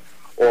point,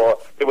 or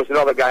there was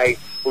another guy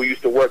who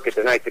used to work at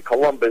the Knights of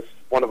Columbus,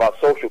 one of our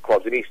social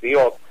clubs in East New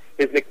York.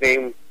 His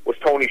nickname was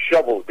Tony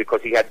Shovels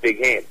because he had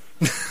big hands.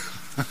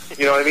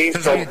 You know what I mean?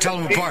 That's how you tell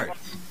them apart.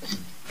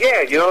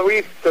 Yeah, you know what I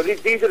mean? So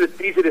these are the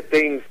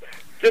things,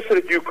 just so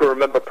that you can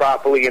remember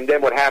properly. And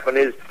then what happened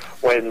is,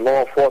 when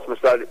law enforcement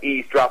started to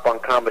eavesdrop on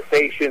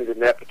conversations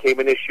and that became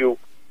an issue,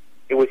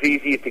 it was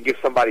easier to give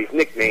somebody's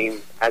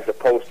nickname as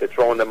opposed to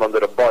throwing them under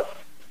the bus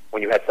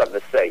when you had something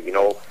to say.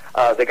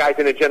 The guys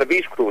in the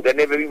Genovese crew, they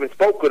never even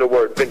spoke the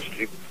word Vince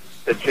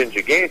the Chin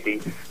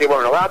Gigante. They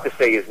weren't allowed to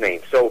say his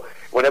name. So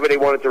whenever they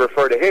wanted to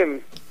refer to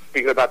him,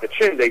 speaking about the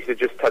chin, they should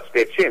just touch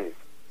their chins.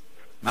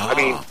 I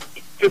mean,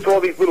 just all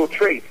these little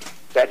traits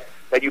that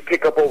you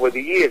pick up over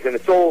the years, and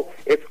it's all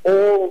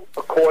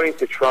according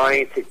to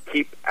trying to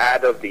keep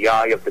out of the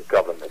eye of the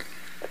government.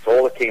 That's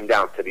all it came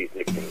down to, these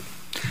nicknames.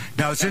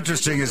 Now, it's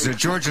interesting is that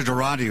Georgia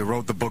Durante, who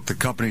wrote the book The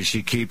Company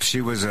She Keeps,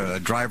 she was a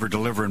driver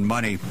delivering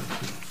money.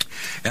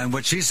 And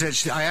what she said,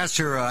 I asked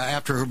her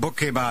after her book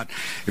came out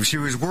if she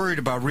was worried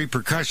about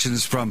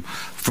repercussions from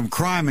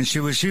crime, and she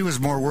was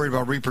more worried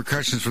about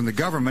repercussions from the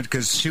government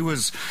because she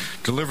was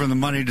delivering the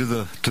money to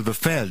the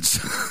feds.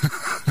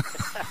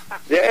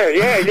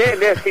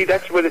 Yeah. See,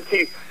 that's what it.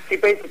 See,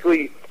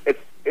 basically,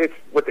 it's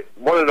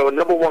one of the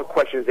number one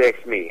questions they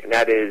ask me, and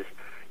that is,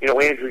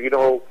 Andrew,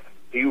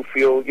 do you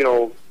feel,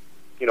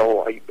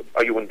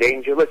 are you in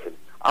danger? Listen,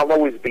 I'll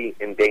always be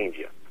in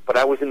danger. But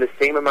I was in the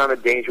same amount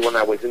of danger when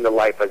I was in the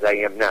life as I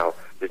am now.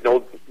 There's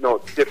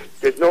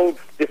no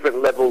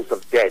different levels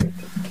of dead,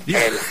 yeah.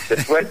 And the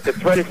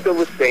threat is still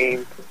the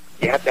same.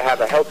 You have to have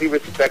a healthy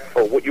respect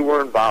for what you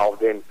were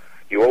involved in.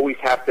 You always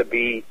have to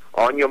be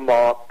on your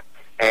mark,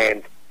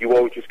 and you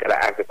always just got to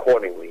act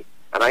accordingly.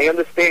 And I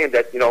understand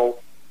that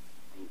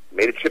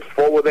may the chips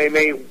fall where they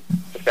may.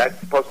 If that's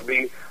supposed to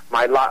be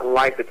my lot in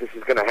life, that this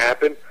is going to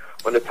happen.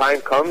 When the time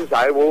comes,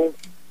 I will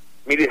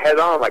meet it head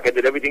on, like I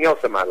did everything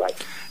else in my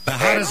life. But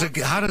how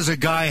does a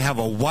guy have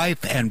a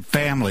wife and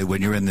family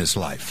when you're in this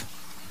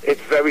life?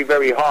 It's very,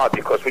 very hard,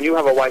 because when you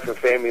have a wife and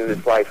family in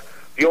this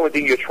life, the only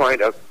thing you're trying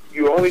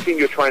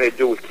to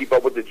do is keep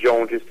up with the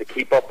Joneses, to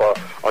keep up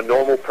a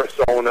normal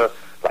persona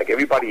like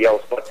everybody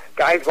else. But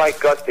guys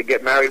like us, to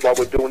get married while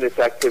we're doing this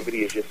activity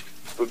is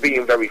we're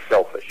being very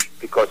selfish,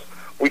 because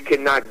we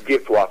cannot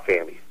give to our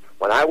families.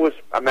 When I was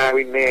a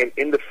married man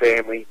in the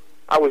family,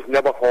 I was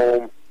never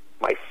home.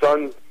 My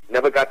son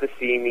never got to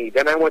see me.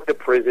 Then I went to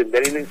prison.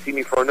 Then he didn't see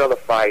me for another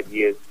 5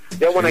 years.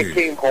 Then when I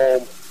came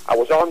home, I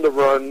was on the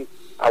run.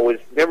 I was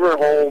never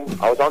home.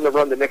 I was on the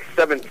run the next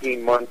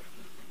 17 months.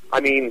 I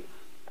mean,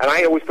 and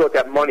I always thought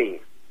that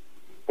money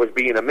was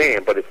being a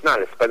man, but it's not.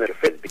 It's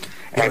benefit.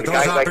 And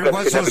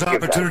once those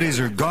opportunities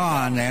are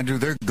gone, Andrew,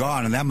 they're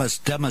gone, and that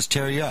must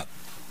tear you up.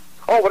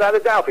 Oh, without a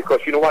doubt, because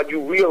you know what? You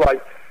realize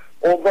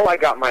although I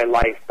got my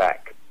life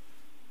back,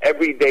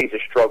 every day is a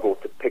struggle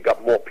to pick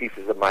up more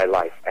pieces of my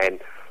life. And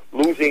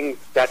losing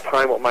that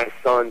time with my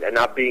son and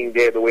not being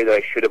there the way that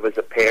I should have as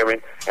a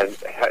parent and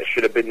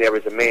should have been there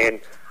as a man,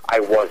 I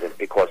wasn't,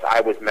 because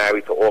I was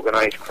married to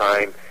organized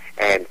crime,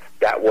 and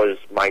that was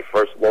my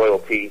first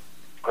loyalty,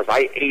 because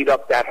I ate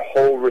up that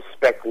whole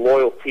respect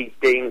loyalty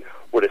thing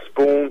with a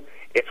spoon.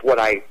 It's what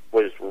I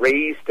was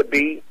raised to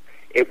be.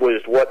 It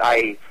was what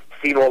I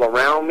seen all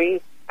around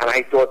me, and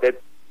I thought that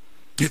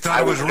you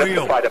thought it was real.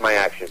 Justified in my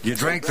actions. You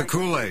drank the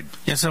Kool-Aid.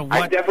 Yeah, so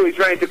I what? definitely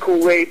drank the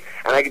Kool-Aid,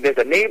 and there's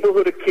a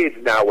neighborhood of kids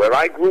now where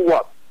I grew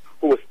up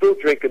who are still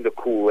drinking the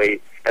Kool-Aid,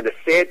 and the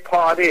sad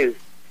part is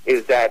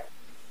that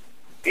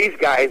these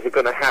guys are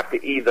going to have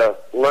to either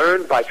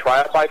learn by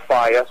trial by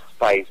fire,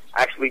 by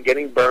actually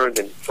getting burned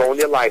and throwing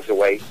their lives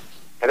away.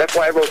 And that's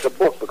why I wrote the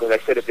book, because I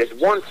said if there's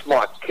one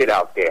smart kid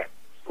out there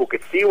who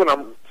could see what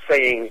I'm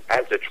saying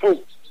as the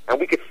truth, and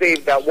we could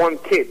save that one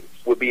kid,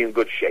 we'll be in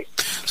good shape.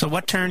 So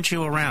what turned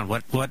you around?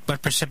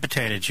 What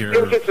precipitated your...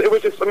 It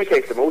was just, let me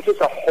say something, it was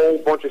just a whole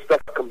bunch of stuff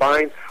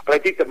combined, but I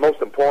think the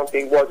most important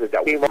thing was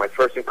that we were my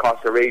first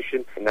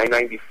incarceration in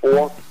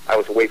 1994. I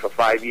was away for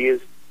 5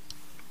 years.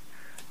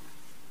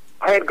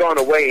 I had gone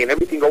away, and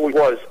everything always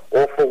was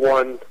all for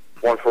one,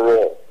 one for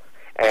all.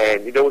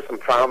 And there were some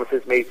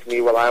promises made to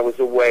me while I was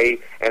away,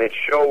 and it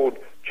showed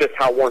just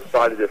how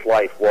one-sided this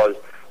life was.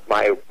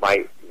 My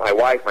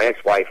wife, my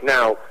ex-wife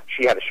now,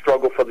 she had a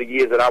struggle for the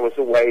years that I was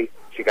away.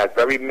 She got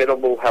very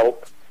minimal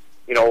help.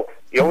 You know,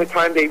 the only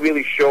time they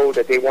really showed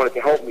that they wanted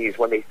to help me is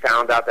when they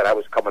found out that I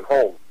was coming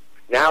home.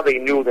 Now they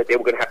knew that they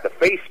were going to have to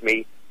face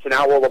me, so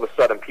now all of a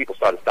sudden people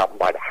started stopping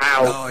by the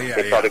house.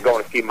 They started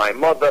going to see my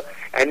mother,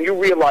 and you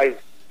realize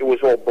it was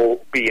all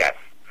BS.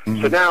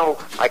 Mm-hmm. So now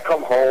I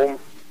come home,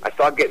 I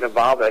start getting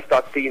involved, and I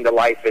start seeing the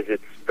life as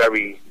it's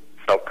very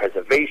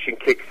self-preservation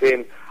kicks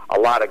in. A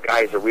lot of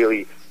guys are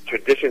really...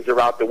 Traditions are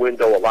out the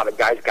window. A lot of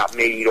guys got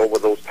made over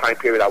those time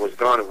period I was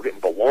gone and didn't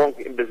belong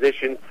in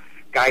positions.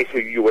 Guys who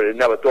you would have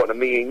never thought in a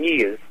million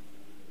years,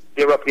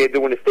 they're up there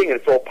doing this thing, and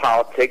it's all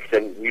politics,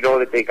 and you know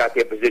that they got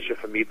their position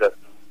from either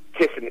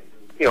kissing,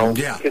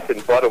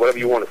 kissing butt or whatever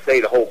you want to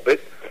say, the whole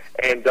bit.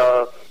 And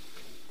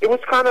it was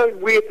kind of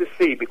weird to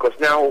see, because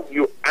now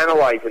you're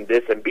analyzing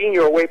this, and being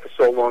you're away for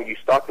so long, you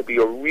start to be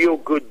a real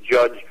good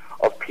judge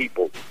of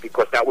people,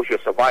 because that was your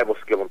survival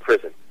skill in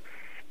prison.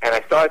 And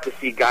I started to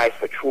see guys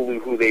for truly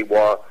who they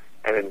were,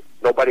 and then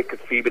nobody could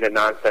feed me the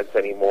nonsense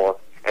anymore.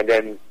 And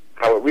then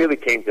how it really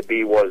came to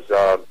be was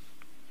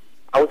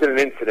I was in an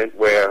incident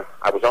where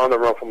I was on the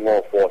run from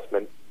law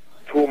enforcement.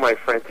 2 of my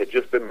friends had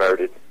just been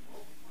murdered,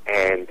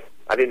 and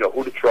I didn't know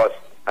who to trust.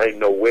 I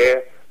didn't know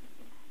where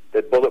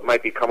the bullet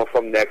might be coming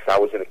from next. I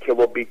was in a kill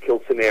or be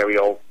killed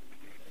scenario,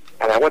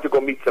 and I went to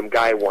go meet some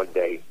guy one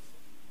day.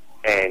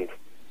 And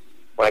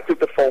when I took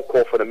the phone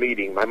call for the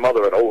meeting, my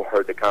mother had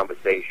overheard the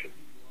conversation.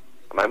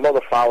 My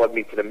mother followed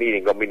me to the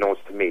meeting,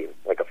 unbeknownst to me,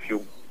 like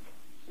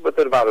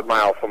within about a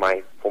mile from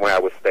where I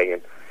was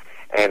staying.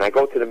 And I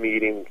go to the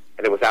meeting,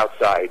 and it was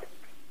outside.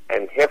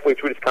 And halfway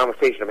through this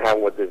conversation I'm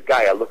having with this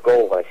guy, I look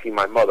over, I see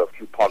my mother a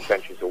few park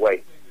benches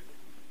away.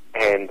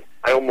 And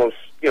I almost,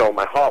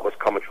 my heart was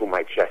coming through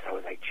my chest. I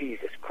was like,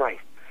 Jesus Christ.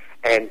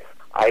 And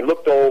I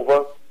looked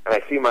over, and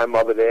I see my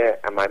mother there,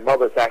 and my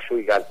mother's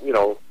actually got,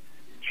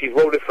 she's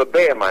voted for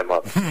Bear, my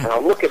mother. And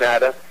I'm looking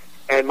at her,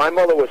 and my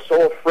mother was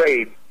so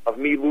afraid of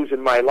me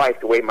losing my life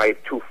the way my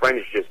 2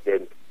 friends just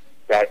did,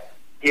 that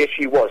here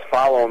she was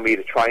following me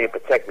to try and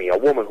protect me, a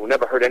woman who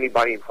never hurt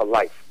anybody in her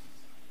life.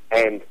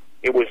 And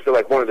it was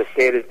like one of the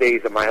saddest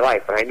days of my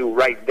life, and I knew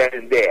right then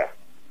and there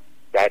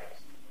that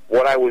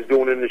what I was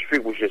doing in the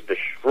street was just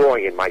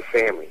destroying my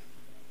family.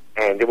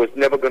 And there was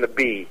never going to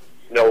be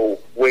no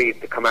way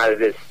to come out of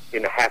this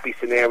in a happy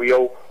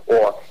scenario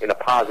or in a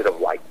positive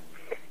light.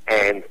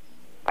 And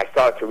I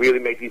started to really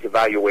make these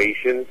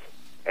evaluations,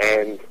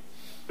 and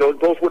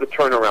those were the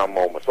turnaround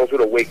moments. Those were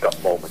the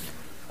wake-up moments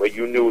where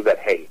you knew that,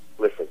 hey,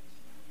 listen,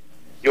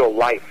 your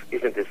life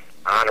isn't this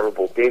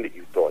honorable thing that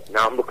you thought.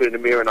 Now I'm looking in the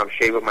mirror and I'm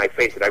shaving my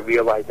face, and I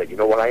realize that, you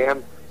know what I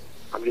am?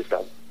 I'm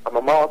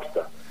a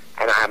mobster.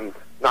 And I'm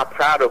not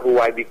proud of who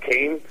I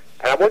became.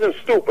 And I wasn't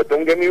stupid,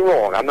 don't get me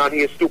wrong. I'm not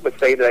here stupid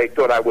saying that I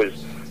thought I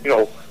was,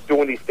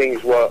 doing these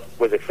things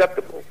was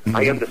acceptable. Mm-hmm.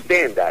 I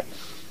understand that.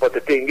 But the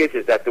thing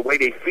is that the way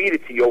they feed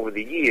it to you over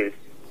the years,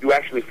 you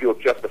actually feel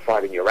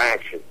justified in your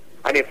actions.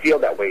 I didn't feel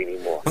that way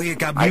anymore. Well, you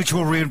got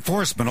mutual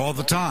reinforcement all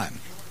the time.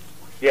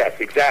 Yes,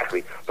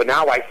 exactly. But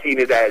now I seen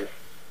it as,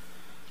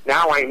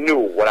 now I knew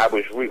what I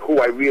was, who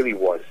I really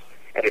was.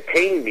 And it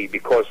pained me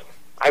because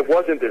I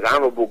wasn't this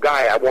honorable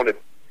guy I wanted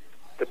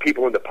the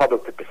people in the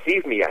public to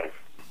perceive me as.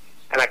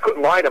 And I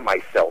couldn't lie to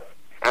myself.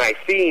 And I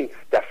seen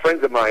that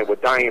friends of mine were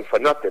dying for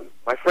nothing.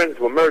 My friends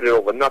were murdered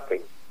over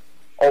nothing.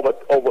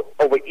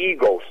 Over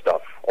ego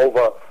stuff.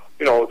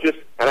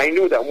 And I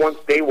knew that once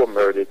they were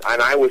murdered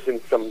and I was in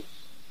some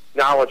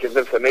knowledge of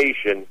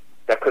information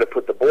that could have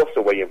put the boss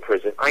away in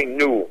prison, I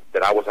knew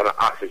that I was on an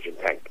oxygen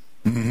tank.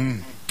 Mm-hmm.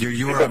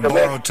 You were on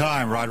borrowed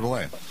time right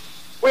away.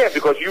 Well, yeah,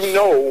 because you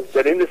know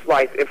that in this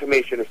life,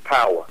 information is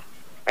power.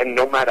 And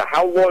no matter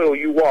how loyal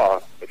you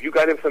are, if you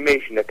got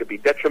information that could be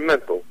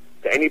detrimental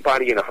to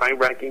anybody in a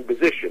high-ranking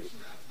position,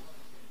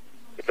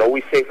 it's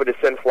always safer to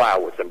send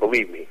flowers. And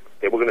believe me,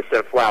 they were going to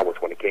send flowers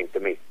when it came to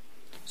me.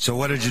 So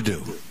what did you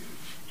do?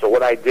 So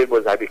what I did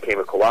was I became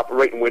a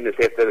cooperating witness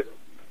after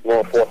law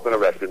enforcement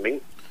arrested me.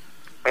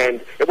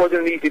 And it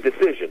wasn't an easy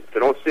decision. So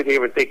don't sit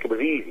here and think it was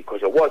easy,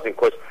 because it wasn't.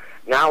 Because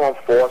now I'm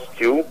forced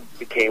to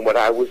become what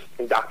I was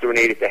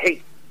indoctrinated to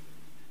hate.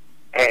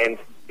 And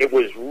it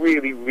was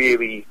really,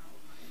 really,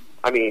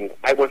 I mean,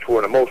 I went through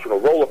an emotional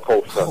roller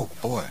coaster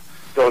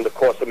during the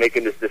course of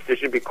making this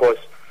decision, because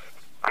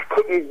I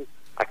couldn't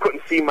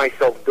see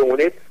myself doing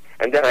it.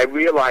 And then I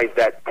realized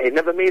that I had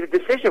never made a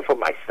decision for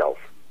myself.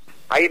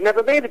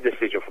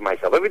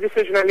 Every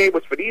decision I made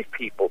was for these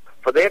people,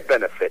 for their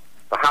benefit,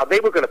 for how they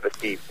were going to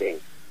perceive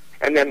things.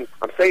 And then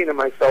I'm saying to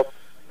myself,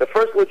 the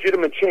first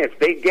legitimate chance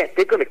they get,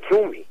 they're going to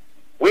kill me.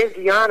 Where's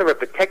the honor of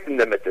protecting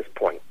them at this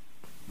point?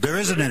 There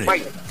isn't any.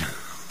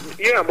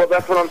 Yeah, well,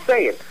 that's what I'm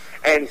saying.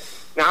 And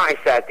now I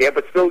sat there,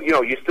 but still,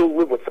 you still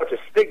live with such a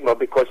stigma,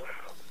 because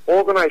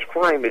organized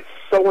crime is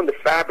so in the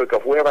fabric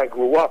of where I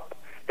grew up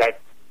that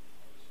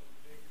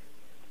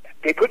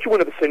they put you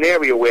in a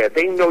scenario where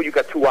they know you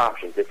got two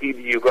options. It's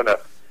either you're going to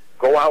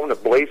go out in a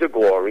blaze of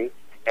glory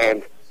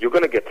and you're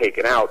going to get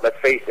taken out. Let's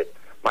face it.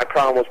 My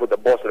problem was with the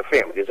boss of the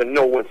family. There's a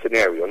no-win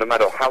scenario. No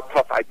matter how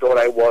tough I thought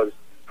I was,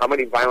 how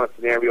many violent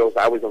scenarios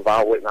I was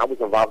involved with, and I was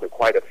involved in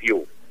quite a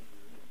few,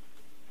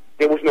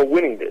 there was no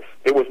winning this.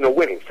 There was no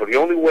winning. So the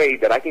only way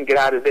that I can get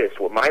out of this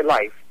with my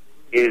life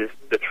is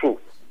the truth.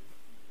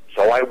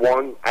 So I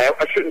won. I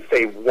shouldn't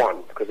say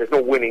won, because there's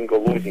no winning or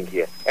losing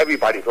here.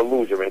 Everybody's a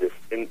loser in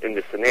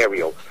this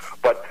scenario.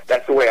 But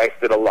that's the way I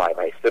stood alive.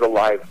 I stood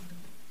alive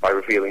by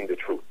revealing the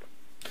truth.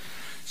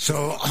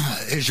 So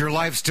is your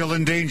life still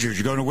in danger?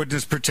 You're going to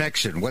witness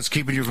protection. What's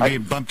keeping you from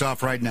being bumped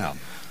off right now?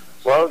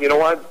 Well, you know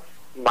what?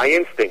 My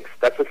instincts.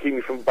 That's what's keeping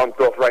me from bumped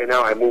off right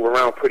now. I move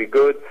around pretty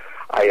good.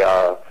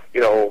 I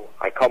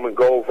come and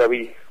go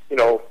very,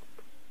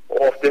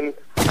 often.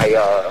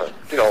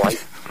 I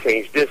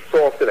change this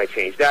often. I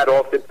change that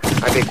often.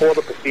 I make all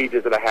the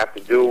procedures that I have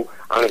to do.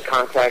 I'm in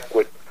contact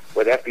with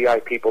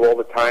FBI people all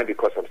the time,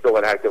 because I'm still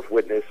an active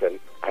witness, and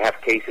I have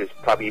cases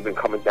probably even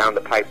coming down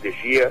the pipe this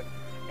year.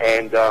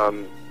 And,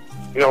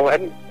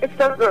 and it's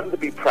not nothing to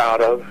be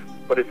proud of,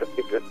 but it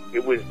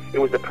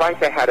was the price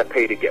I had to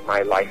pay to get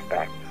my life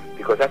back,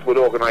 because that's what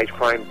organized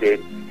crime did.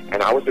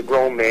 And I was a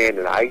grown man,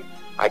 and I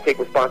take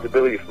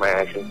responsibility for my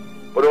actions.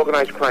 But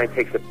organized crime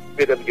takes a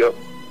bit of your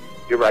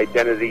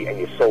identity and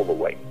your soul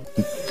away.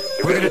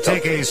 We're going to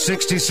take a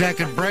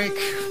 60-second break.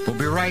 We'll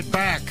be right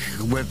back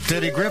with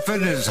Teddy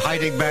Griffin is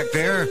hiding back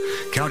there,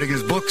 counting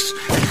his books.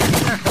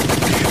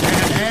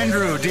 And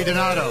Andrew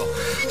DiDonato.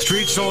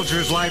 Street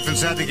Soldier's Life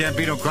Inside the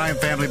Gambino Crime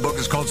Family book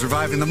is called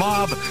Surviving the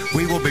Mob.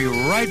 We will be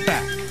right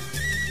back.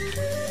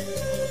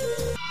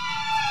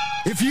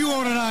 If you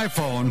own an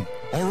iPhone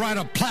or ride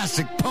a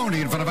plastic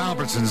pony in front of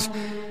Albertsons,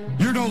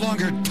 you're no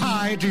longer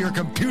tied to your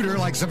computer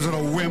like some sort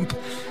of wimp.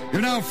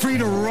 You're now free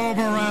to roam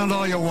around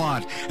all you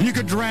want. And you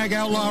can drag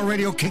Outlaw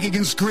Radio kicking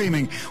and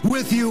screaming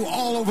with you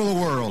all over the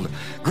world.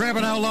 Grab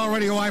an Outlaw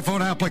Radio iPhone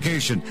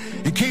application.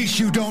 In case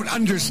you don't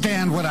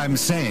understand what I'm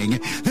saying,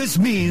 this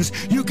means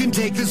you can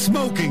take the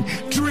smoking,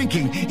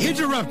 drinking,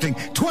 interrupting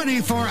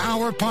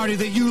 24-hour party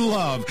that you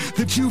love,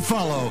 that you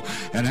follow,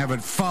 and have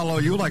it follow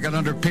you like an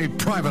underpaid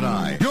private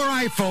eye. Your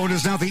iPhone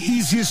is now the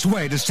easiest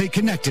way to stay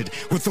connected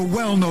with the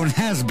well-known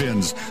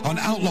has-beens on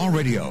Outlaw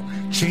Radio.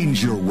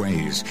 Change your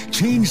ways.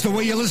 Change the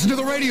way you listen to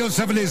the radio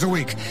 7 days a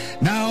week.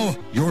 Now,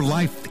 your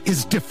life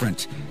is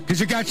different, because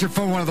you got your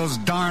phone, one of those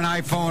darn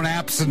iPhone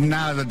apps, and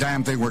now the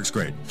damn thing works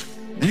great.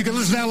 And you can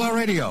listen to Outlaw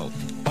Radio.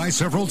 Buy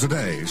several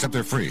today, except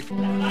they're free. At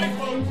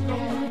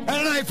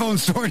an iPhone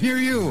store near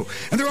you.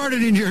 And there aren't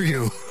any near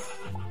you.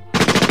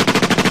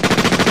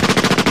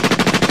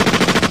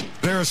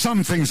 There are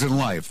some things in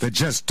life that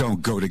just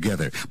don't go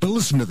together. But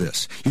listen to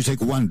this. You take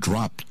one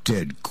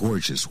drop-dead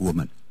gorgeous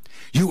woman.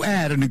 You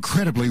add an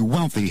incredibly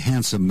wealthy,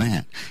 handsome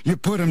man. You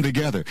put them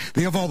together.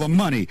 They have all the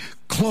money,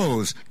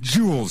 clothes,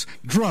 jewels,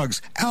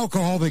 drugs,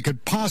 alcohol they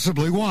could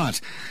possibly want.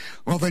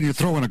 Well, then you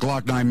throw in a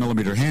Glock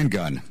 9mm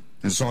handgun.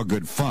 It's all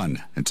good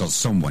fun until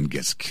someone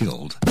gets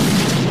killed.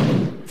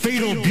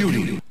 Fatal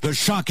Beauty, the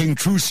shocking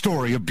true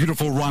story of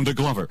beautiful Rhonda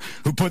Glover,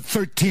 who put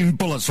 13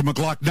 bullets from a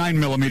Glock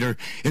 9mm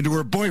into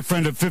her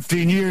boyfriend of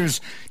 15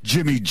 years,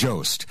 Jimmy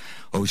Jost.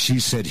 Oh,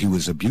 she said he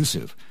was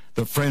abusive.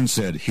 The friend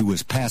said he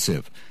was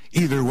passive.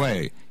 Either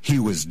way, he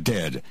was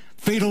dead.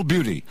 Fatal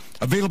Beauty,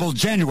 available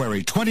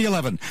January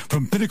 2011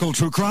 from Pinnacle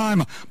True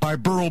Crime by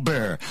Burl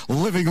Bear,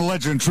 living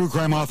legend true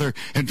crime author.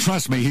 And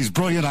trust me, he's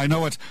brilliant. I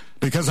know it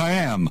because I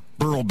am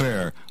Burl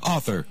Bear,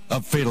 author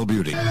of Fatal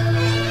Beauty.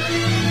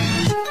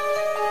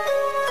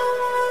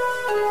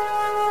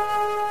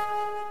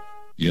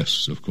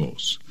 Yes, of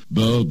course.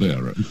 Burl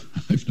Bear.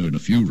 I've known a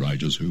few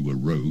writers who were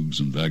rogues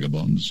and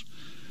vagabonds.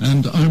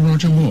 And I'm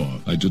Roger Moore.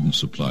 I didn't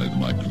supply the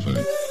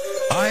microphone.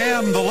 I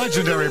am the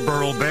legendary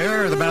Burl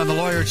Bear. The man in the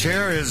lawyer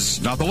chair is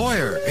not the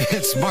lawyer.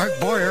 It's Mark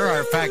Boyer,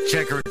 our fact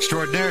checker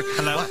extraordinaire.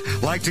 Hello.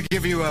 Like to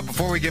give you,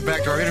 before we get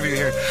back to our interview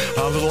here,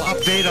 a little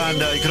update on,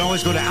 you can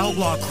always go to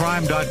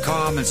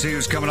outlawcrime.com and see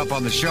who's coming up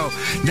on the show.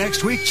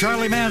 Next week,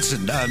 Charlie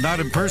Manson. Not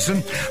in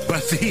person,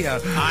 but the...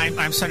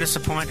 I'm so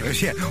disappointed.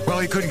 Yeah, well,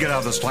 he couldn't get out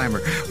of the slammer.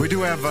 We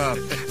do have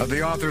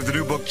the author of the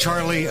new book,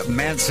 Charlie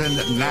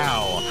Manson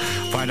Now.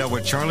 Find out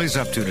what Charlie's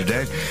up to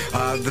today.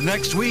 The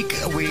next week,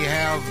 we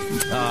have...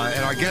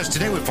 and our guest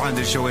today would find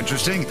this show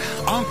interesting.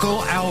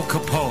 Uncle Al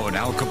Capone.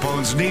 Al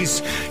Capone's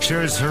niece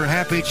shares her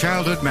happy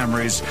childhood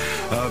memories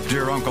of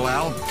dear Uncle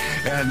Al.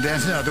 And then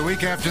the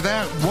week after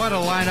that, what a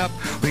lineup.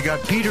 We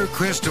got Peter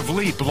Christ of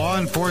LEAP, Law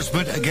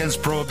Enforcement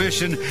Against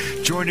Prohibition,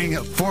 joining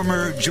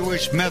former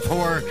Jewish meth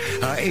whore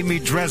Amy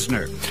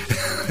Dresner.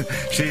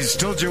 She's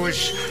still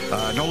Jewish,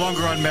 no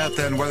longer on meth,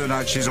 and whether or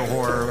not she's a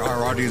whore,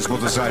 our audience will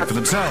decide for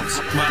themselves.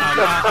 Well,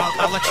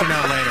 I'll let you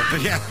know later.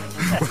 But yeah,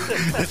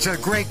 it's a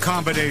great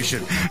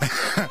combination.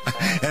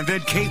 And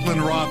then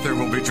Caitlin Rother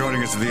will be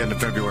joining us at the end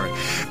of February.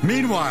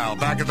 Meanwhile,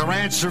 back at the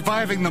ranch,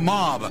 Surviving the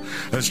Mob,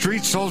 a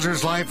street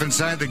soldier's life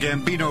inside the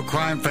Gambino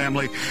crime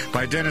family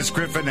by Dennis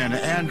Griffin and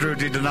Andrew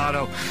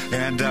DiDonato.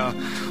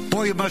 And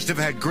boy, you must have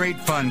had great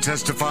fun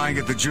testifying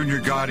at the Junior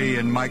Gotti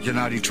and Mike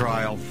Yannotti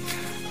trial.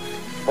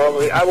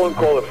 Well, I wouldn't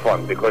call it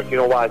fun because, you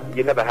know what,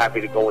 you're never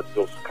happy to go into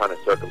those kind of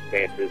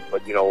circumstances.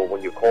 But, you know,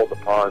 when you're called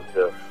upon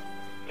to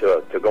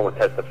go and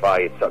testify,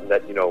 it's something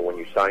that, you know, when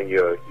you sign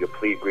your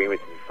plea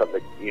agreements, it's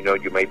something that, you know,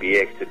 you may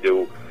be asked to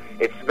do.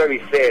 It's very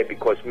sad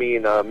because me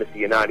and Mr.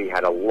 Yannotti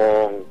had a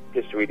long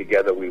history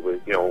together. We were,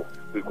 you know,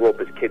 we grew up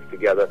as kids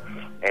together.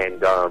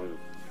 And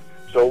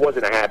so it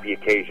wasn't a happy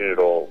occasion at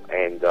all.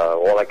 And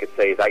all I could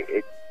say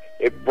is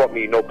it brought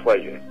me no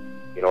pleasure.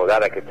 You know,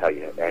 that I could tell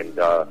you. And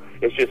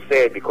it's just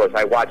sad because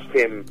I watched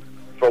him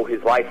throw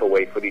his life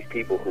away for these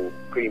people who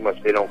pretty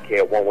much they don't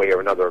care one way or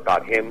another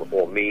about him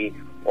or me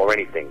or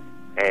anything.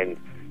 And,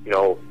 you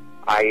know,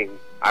 I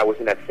was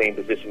in that same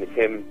position as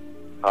him,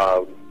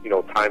 you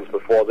know, times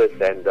before this,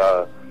 and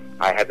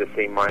I had the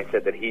same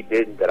mindset that he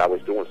did, that I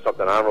was doing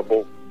something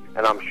honorable.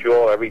 And I'm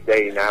sure every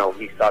day now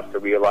he starts to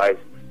realize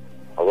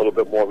a little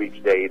bit more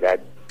each day that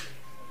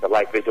the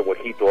life isn't what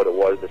he thought it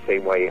was, the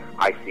same way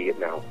I see it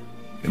now.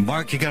 And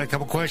Mark, you got a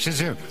couple questions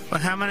here? Well,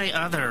 how many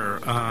other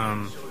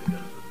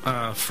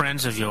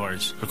friends of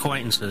yours,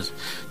 acquaintances,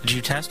 did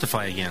you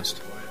testify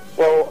against?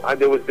 Well,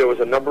 there was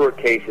a number of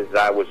cases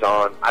that I was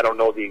on. I don't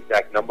know the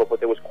exact number, but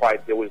there was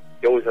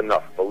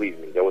enough. Believe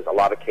me, there was a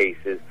lot of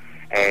cases,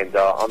 and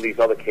on these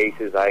other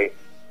cases, I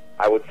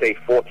would say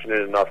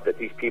fortunate enough that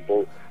these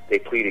people, they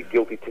pleaded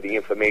guilty to the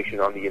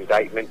information on the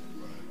indictment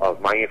of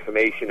my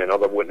information and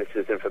other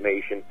witnesses'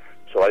 information,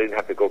 so I didn't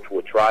have to go to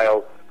a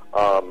trial.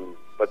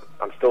 But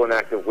I'm still an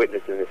active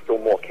witness, and there's still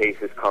more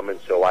cases coming,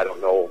 so I don't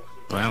know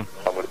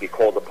if I'm going to be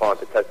called upon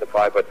to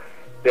testify. But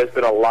there's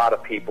been a lot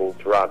of people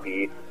throughout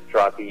the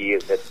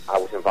years that I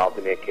was involved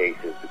in their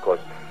cases, because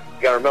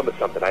you got to remember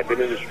something. I've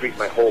been in the streets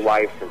my whole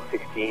life since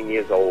 16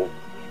 years old,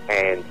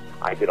 and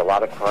I did a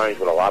lot of crimes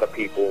with a lot of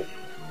people,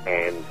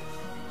 and,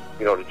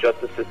 you know, the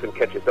justice system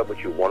catches up with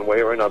you one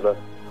way or another,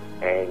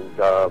 and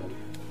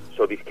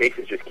so these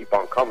cases just keep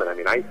on coming. I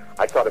mean,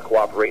 I started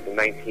cooperating in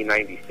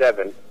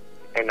 1997,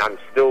 and I'm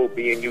still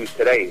being used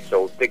today,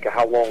 so think of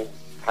how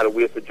the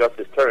wheels of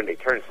justice turn. They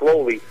turn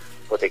slowly,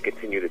 but they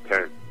continue to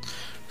turn.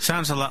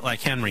 Sounds a lot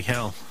like Henry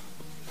Hill.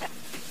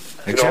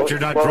 Except you're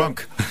not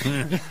drunk.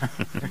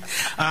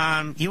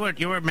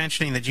 You were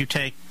mentioning that you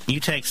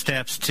take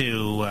steps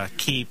to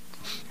keep,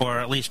 or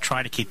at least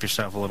try to keep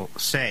yourself a little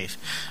safe.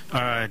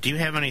 Do you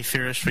have any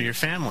fears for your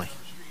family?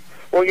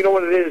 Well, you know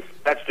what it is?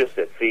 That's just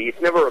it. See,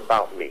 it's never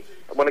about me.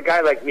 When a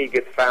guy like me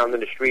gets found in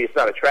the street, it's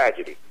not a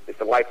tragedy. It's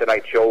the life that I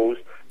chose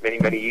many,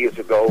 many years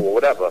ago or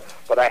whatever.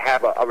 But I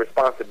have a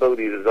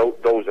responsibility to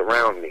those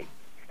around me.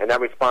 And that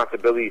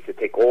responsibility is to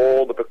take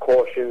all the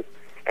precautions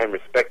and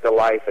respect the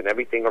life and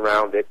everything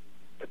around it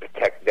to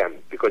protect them.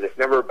 Because it's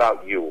never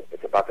about you.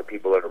 It's about the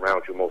people that are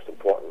around you, most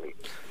importantly.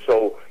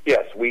 So,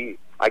 yes,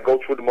 I go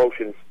through the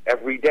motions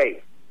every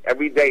day.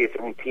 Every day it's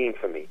a routine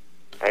for me.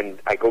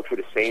 And I go through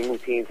the same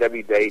routines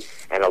every day.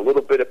 And a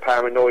little bit of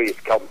paranoia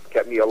has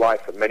kept me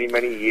alive for many,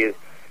 many years.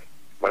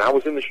 When I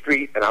was in the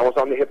street and I was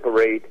on the hit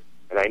parade,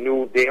 and I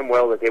knew damn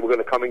well that they were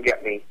going to come and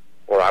get me,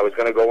 or I was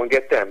going to go and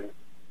get them,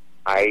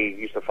 I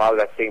used to follow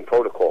that same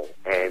protocol.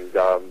 And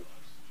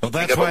well,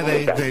 that's why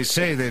they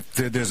say that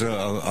there's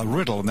a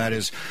riddle, and that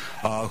is,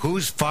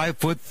 who's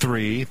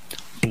 5'3",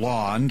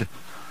 blonde,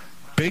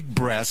 big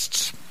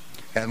breasts,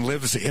 and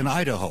lives in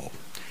Idaho?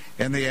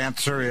 And the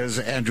answer is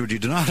Andrew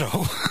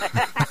DiDonato.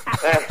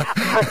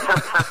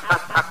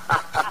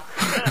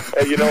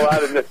 You know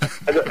what?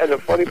 And the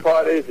funny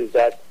part is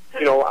that,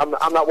 you know,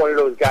 I'm not one of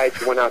those guys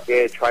who went out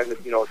there trying to,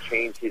 you know,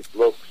 change his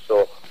looks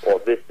or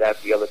this,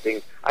 that, the other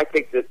thing. I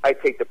take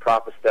the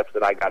proper steps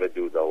that I got to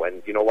do, though.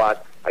 And you know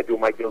what? I do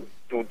my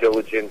due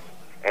diligence.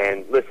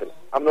 And listen,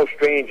 I'm no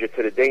stranger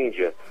to the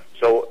danger.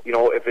 So, you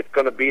know, if it's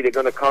going to be, they're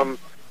going to come.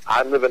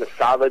 I'm living a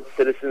solid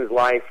citizen's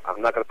life.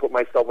 I'm not going to put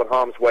myself in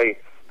harm's way.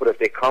 But if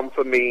they come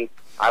for me,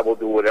 I will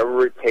do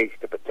whatever it takes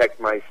to protect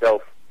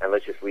myself, and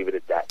let's just leave it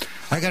at that.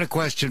 I got a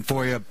question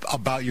for you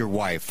about your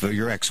wife,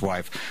 your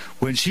ex-wife.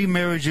 When she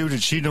married you,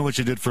 did she know what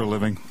you did for a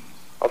living?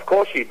 Of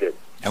course she did.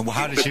 And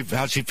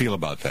how'd she feel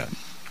about that?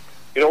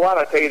 You know what?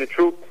 I'll tell you the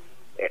truth.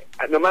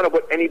 No matter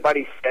what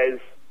anybody says,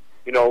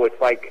 you know,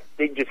 it's like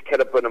they just get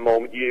up in the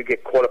moment. You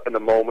get caught up in the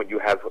moment. You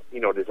have,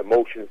 you know, there's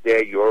emotions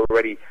there. You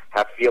already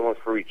have feelings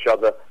for each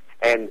other.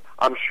 And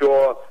I'm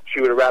sure she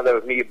would have rather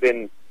me have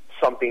been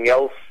something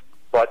else,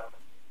 but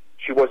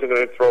she wasn't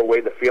going to throw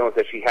away the feelings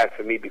that she had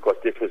for me because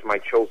this was my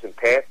chosen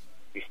path.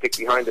 You stick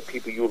behind the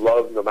people you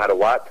love no matter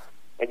what,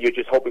 and you're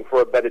just hoping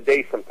for a better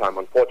day sometime.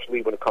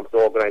 Unfortunately, when it comes to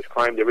organized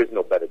crime, there is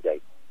no better day.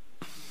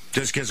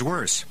 Just gets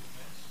worse.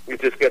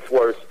 It just gets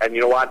worse. And you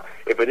know what?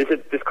 If it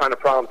isn't this kind of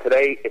problem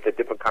today, it's a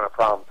different kind of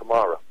problem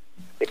tomorrow.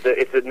 It's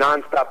a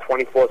nonstop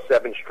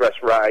 24/7 stress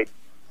ride.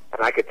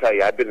 And I can tell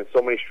you, I've been in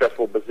so many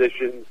stressful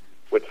positions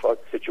with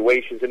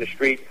situations in the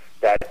street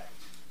that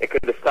it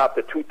could have stopped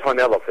a 2-ton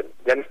elephant.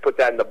 Dennis put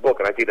that in the book,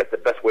 and I think that's the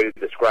best way to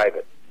describe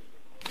it.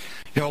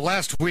 You know,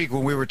 last week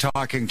when we were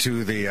talking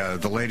to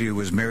the lady who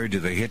was married to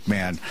the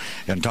hitman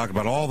and talking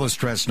about all the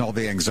stress and all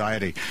the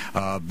anxiety,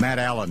 Matt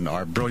Allen,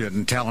 our brilliant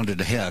and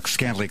talented,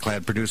 scantily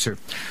clad producer,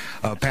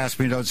 passed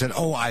me a note and said,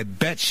 "Oh, I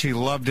bet she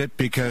loved it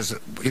because,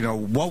 you know,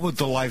 what would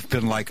the life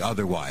been like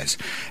otherwise?"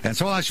 And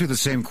so I'll ask you the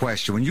same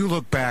question. When you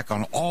look back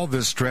on all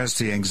this stress,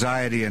 the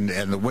anxiety, and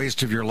the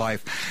waste of your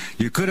life,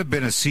 you could have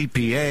been a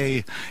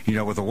CPA, you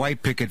know, with a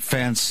white picket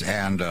fence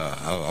and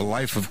a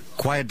life of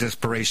quiet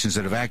desperation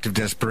instead of active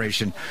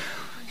desperation.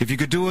 If you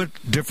could do it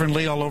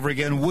differently all over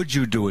again, would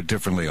you do it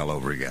differently all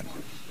over again?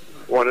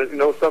 Want to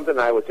know something?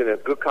 I was in a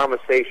good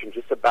conversation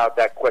just about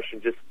that question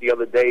just the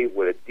other day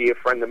with a dear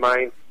friend of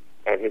mine,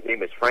 and his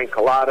name is Frank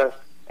Collada,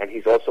 and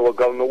he's also a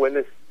government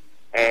witness.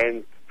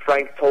 And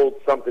Frank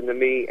told something to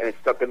me, and it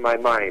stuck in my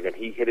mind, and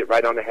he hit it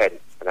right on the head,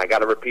 and I got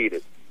to repeat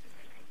it.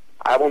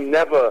 I will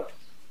never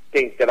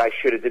think that I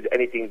should have did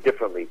anything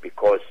differently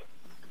because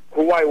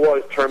who I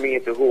was turned me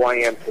into who I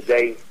am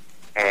today.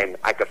 And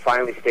I could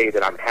finally say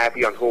that I'm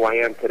happy on who I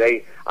am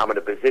today. I'm in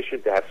a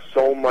position to have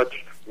so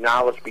much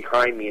knowledge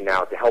behind me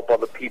now to help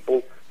other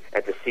people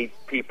and to see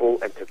people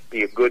and to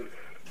be a good,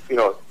 you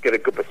know, get a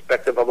good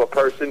perspective of a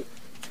person.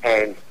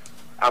 And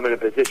I'm in a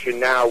position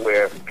now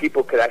where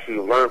people could actually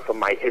learn from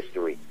my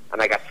history. And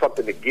I got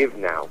something to give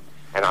now.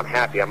 And I'm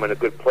happy. I'm in a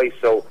good place.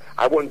 So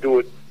I wouldn't do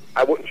it.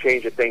 I wouldn't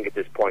change a thing at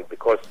this point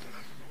because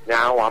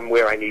now I'm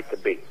where I need to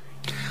be.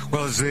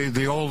 Well, it's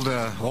the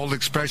old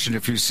expression,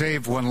 if you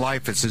save one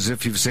life, it's as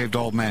if you've saved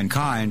all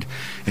mankind.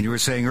 And you were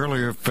saying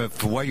earlier, for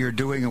what you're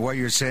doing and what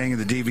you're saying in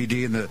the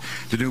DVD and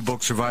the new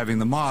book, Surviving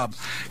the Mob,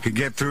 can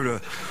get through to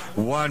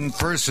one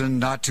person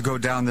not to go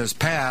down this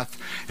path,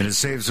 and it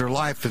saves their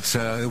life.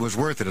 It was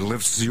worth it. It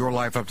lifts your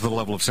life up to the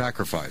level of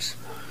sacrifice.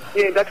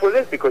 Yeah, that's what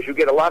it is, because you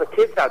get a lot of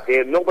kids out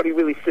there, and nobody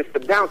really sits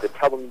them down to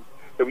tell them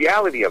the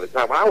reality of it.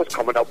 Now, when I was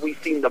coming up, we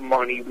seen the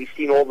money, we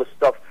seen all the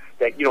stuff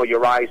that, you know,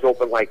 your eyes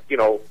open like, you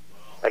know,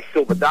 like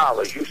silver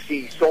dollars. You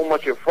see so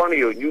much in front of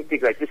you, and you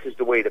think like this is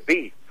the way to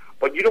be.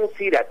 But you don't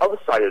see that other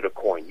side of the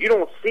coin. You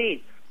don't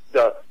see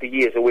the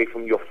years away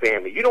from your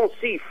family. You don't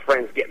see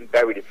friends getting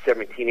buried at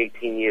 17,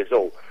 18 years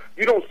old.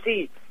 You don't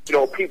see, you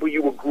know, people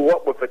you grew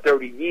up with for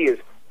 30 years,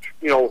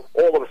 you know,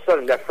 all of a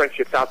sudden that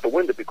friendship's out the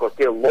window because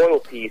their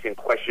loyalty is in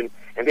question,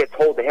 and they're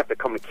told they have to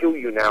come and kill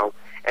you now.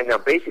 And now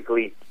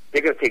basically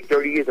they're going to take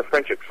 30 years of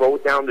friendship, throw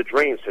it down the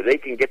drain so they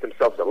can get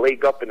themselves a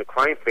leg up in the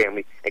crime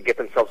family and get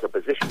themselves a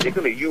position. They're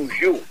going to use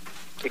you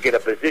to get a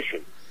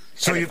position.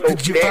 So you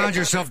found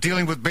yourself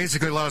dealing with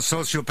basically a lot of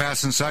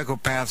sociopaths and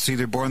psychopaths,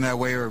 either born that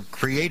way or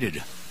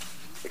created.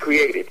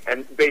 Created,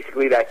 and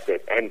basically that's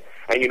it. And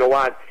you know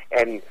what?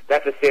 And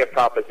that's a sad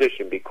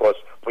proposition because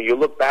when you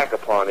look back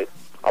upon it,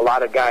 a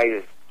lot of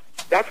guys,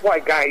 that's why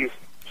guys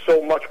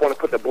so much want to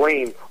put the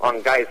blame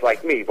on guys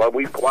like me. Well,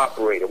 we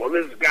cooperated. Well,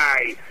 this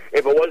guy,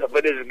 if it wasn't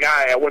for this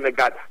guy, I wouldn't have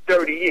got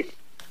 30 years.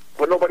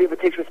 But nobody ever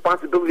takes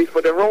responsibility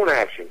for their own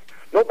actions.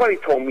 Nobody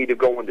told me to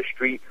go in the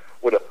street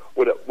with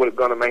a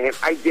gun in my hand.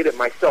 I did it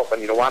myself,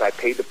 and you know what? I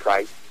paid the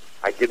price.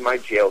 I did my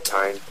jail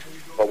time.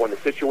 But when the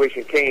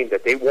situation came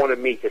that they wanted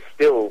me to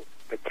still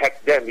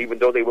protect them, even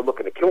though they were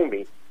looking to kill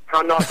me,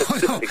 how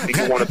narcissistic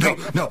do you want to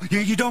be? No,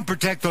 you don't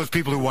protect those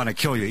people who want to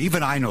kill you.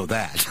 Even I know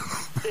that.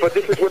 But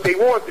this is what they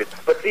wanted.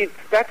 But see,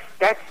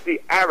 that's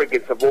the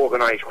arrogance of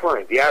organized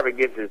crime. The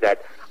arrogance is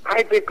that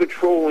I've been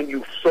controlling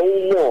you so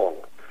long.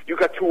 You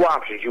got two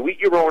options. You eat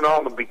your own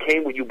arm and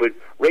became what you would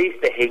raise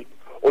to hate,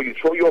 or you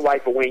throw your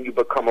life away and you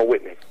become a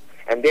witness.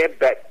 And they're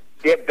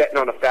betting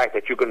on the fact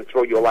that you're going to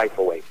throw your life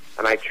away.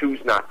 And I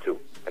choose not to.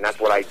 And that's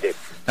what I did.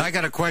 I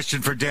got a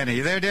question for Denny.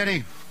 You there,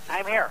 Denny?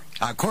 I'm here.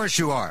 Of course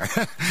you are.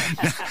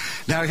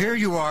 Now here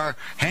you are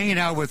hanging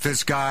out with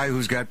this guy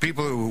who's got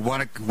people who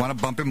want to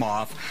bump him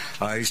off.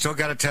 He's still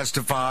got to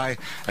testify.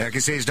 I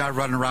can say he's not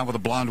running around with a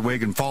blonde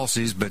wig and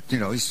falsies, but you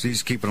know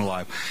he's keeping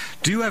alive.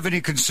 Do you have any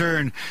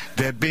concern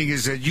that being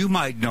is that you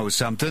might know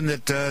something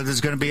that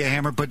there's going to be a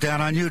hammer put down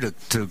on you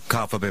to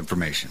cough up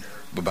information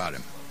about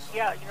him?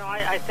 Yeah,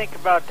 I think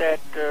about that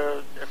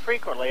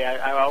frequently.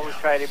 I always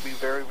try to be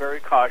very, very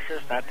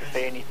cautious, not to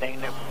say anything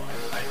that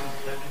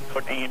would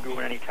put Andrew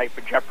in any type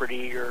of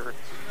jeopardy or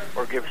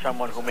give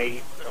someone who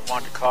may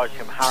want to cause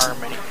him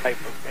harm any type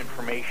of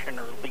information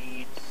or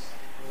lead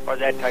or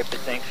that type of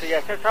thing. So,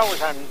 yes, that's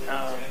always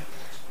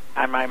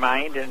on my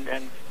mind,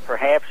 and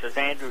perhaps, as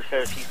Andrew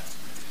says, he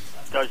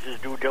does his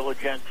due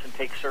diligence and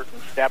takes certain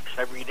steps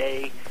every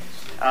day.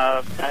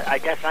 I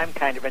guess I'm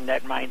kind of in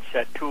that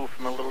mindset, too,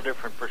 from a little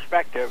different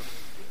perspective.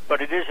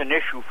 But it is an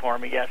issue for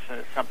me, yes, and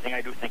it's something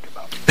I do think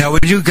about. Now,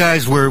 when you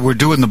guys were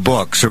doing the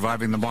book,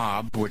 Surviving the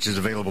Mob, which is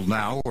available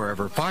now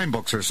wherever fine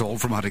books are sold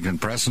from Huntington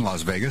Press in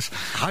Las Vegas,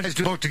 how did you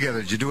do the book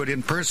together? Did you do it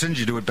in person? Did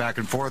you do it back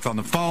and forth on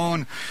the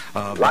phone?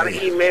 A lot of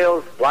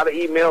emails, a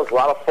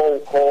lot of phone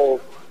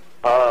calls.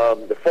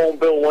 The phone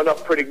bill went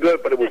up pretty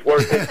good, but it was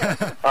worth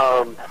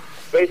it.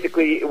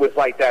 Basically, it was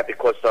like that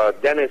because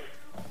Dennis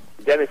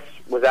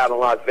was out in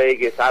Las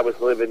Vegas. I was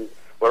living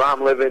where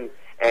I'm living,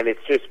 and it's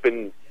just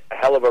been a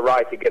hell of a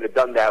ride to get it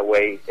done that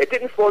way. It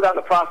didn't slow down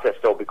the process,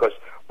 though, because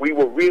we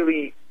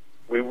really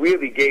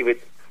gave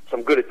it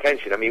some good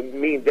attention. I mean,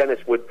 me and Dennis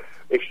would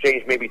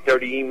exchange maybe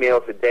 30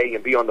 emails a day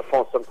and be on the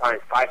phone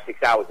sometimes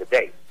 5-6 hours a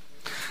day.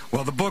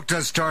 Well, the book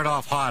does start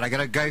off hot. I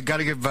gotta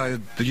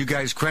give you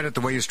guys credit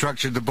the way you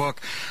structured the book.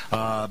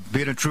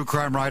 Being a true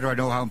crime writer, I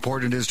know how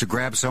important it is to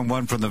grab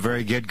someone from the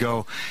very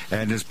get-go,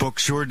 and this book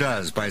sure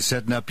does. By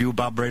setting up you,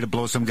 Bob Bray, to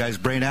blow some guy's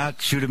brain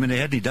out, shoot him in the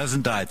head, and he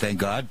doesn't die, thank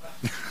God.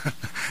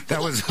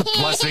 That was a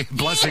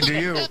blessing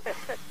to you.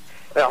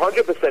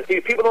 100%. See,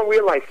 people don't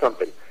realize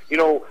something.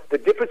 The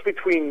difference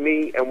between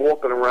me and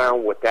walking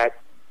around with that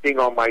thing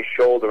on my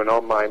shoulder and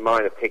on my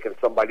mind of taking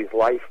somebody's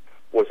life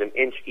was an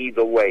inch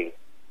either way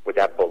with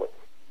that bullet.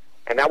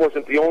 And that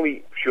wasn't the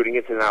only shooting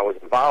incident I was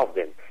involved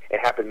in. It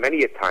happened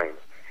many a times,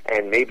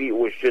 and maybe it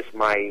was just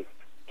my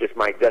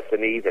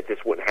destiny that this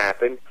wouldn't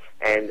happen,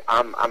 and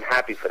I'm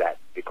happy for that,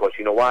 because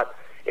you know what?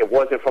 It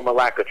wasn't from a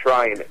lack of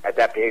trying. At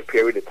that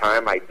period of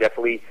time, I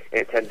definitely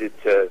intended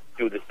to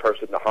do this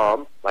person the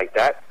harm like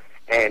that.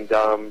 And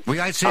well,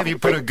 I'd say if you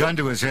put a gun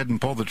to his head and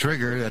pull the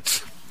trigger,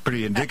 that's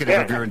pretty indicative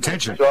of your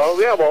intention. So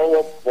yeah,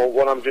 well,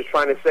 what I'm just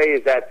trying to say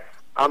is that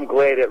I'm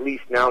glad at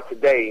least now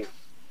today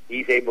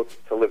he's able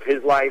to live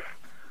his life.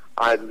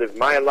 I live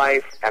my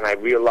life, and I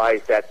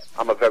realize that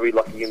I'm a very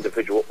lucky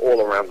individual all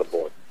around the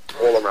board.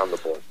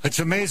 It's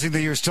amazing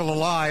that you're still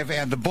alive,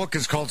 and the book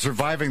is called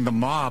Surviving the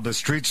Mob, A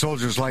Street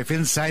Soldier's Life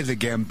Inside the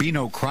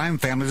Gambino Crime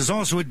Family. There's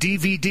also a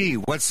DVD.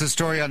 What's the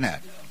story on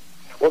that?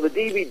 Well, the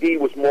DVD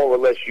was more or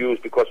less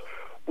used because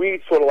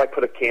we sort of like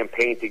put a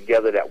campaign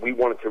together that we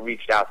wanted to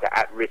reach out to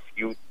at-risk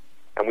youth,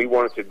 and we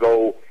wanted to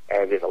go,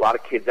 and there's a lot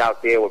of kids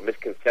out there with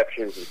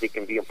misconceptions and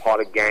thinking being part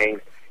of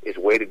gangs is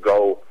way to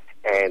go.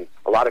 And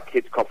a lot of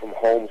kids come from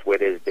homes where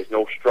there's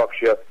no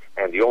structure,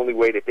 and the only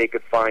way that they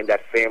could find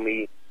that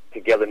family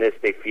togetherness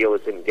they feel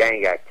is in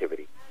gang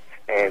activity.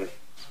 And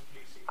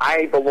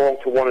I belong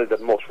to one of the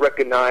most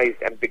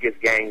recognized and biggest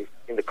gangs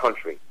in the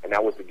country, and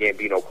that was the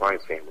Gambino crime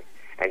family.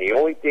 And the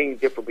only thing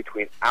different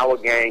between our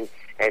gang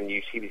and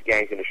you see these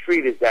gangs in the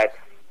street is that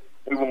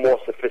we were more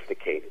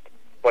sophisticated.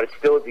 But it's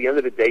still, at the end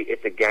of the day,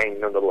 it's a gang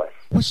nonetheless.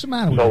 What's the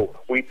matter with So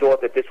we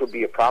thought that this would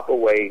be a proper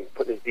way,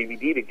 put this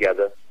DVD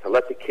together, to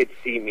let the kids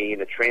see me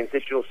in a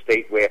transitional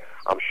state where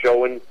I'm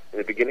showing, in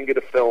the beginning of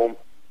the film,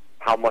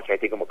 how much I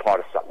think I'm a part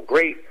of something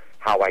great,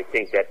 how I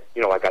think that,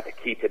 I got the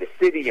key to the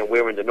city, and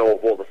we're in the know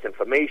of all this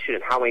information,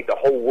 and how ain't the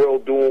whole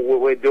world doing what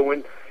we're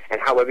doing,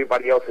 and how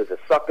everybody else is a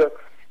sucker.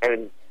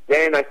 And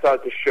then I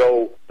started to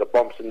show the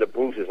bumps and the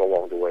bruises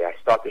along the way. I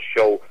start to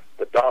show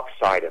the dark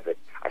side of it.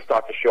 I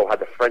start to show how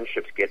the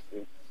friendships get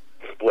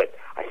split.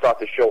 I start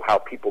to show how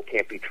people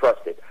can't be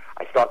trusted.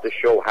 I start to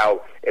show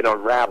how it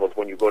unravels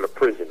when you go to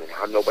prison and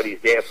how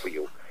nobody's there for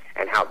you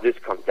and how this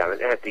comes down.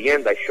 And at the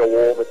end, I show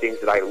all the things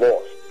that I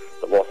lost.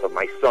 The loss of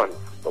my son,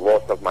 the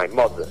loss of my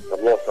mother, the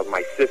loss of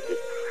my sisters.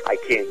 I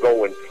can't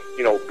go and,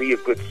 be a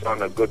good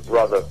son, a good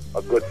brother,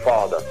 a good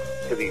father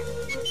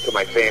to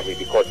my family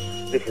because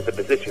this is the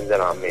position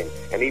that I'm in.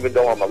 And even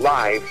though I'm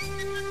alive,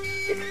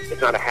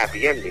 it's not a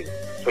happy ending.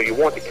 So you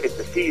want the kids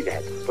to see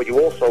that, but you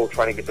also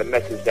trying to get the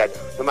message that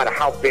no matter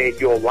how bad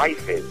your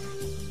life is,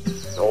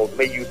 or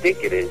maybe you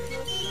think it is,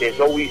 there's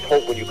always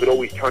hope and you could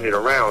always turn it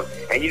around.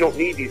 And you don't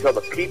need these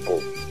other people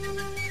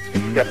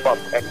to step up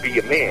and be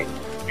a man.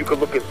 You can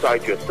look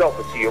inside yourself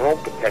and see your own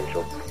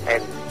potential.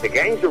 And the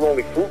gangs are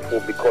only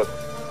fruitful because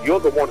you're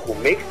the one who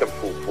makes them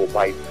fruitful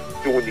by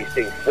doing these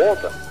things for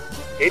them.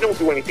 They don't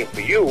do anything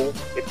for you.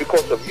 It's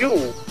because of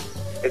you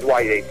is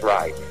why they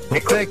thrive. They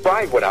couldn't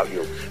thrive without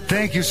you.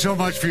 Thank you so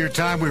much for your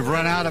time. We've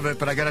run out of it,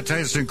 but I got to tell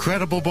you, it's an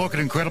incredible book,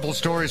 an incredible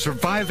story.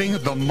 Surviving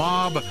the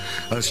Mob,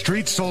 A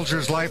Street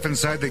Soldier's Life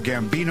Inside the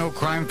Gambino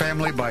Crime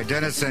Family by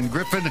Dennis N.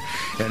 Griffin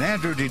and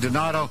Andrew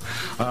DiDonato.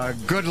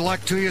 Good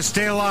luck to you.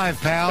 Stay alive,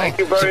 pal. Thank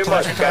you very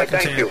much, guys.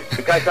 Thank you.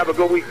 You guys have a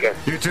good weekend.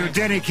 You too.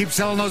 Denny, keep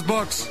selling those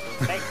books.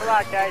 Thanks a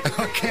lot, guys.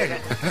 Okay.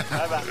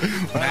 Bye-bye.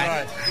 All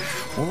right.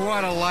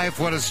 What a life.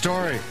 What a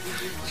story.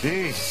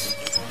 Jeez.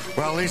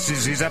 Well, at least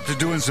he's up to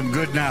doing some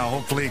good now.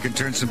 Hopefully he can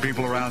turn some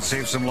people around,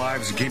 save some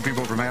lives, and keep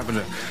people from having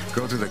to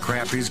go through the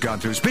crap he's gone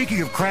through.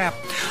 Speaking of crap,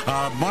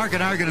 Mark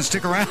and I are going to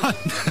stick around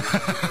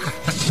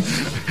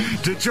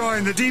to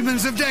join the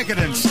Demons of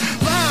Decadence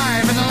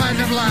live in the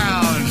Lightning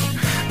Lounge.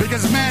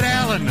 Because Matt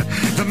Allen,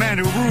 the man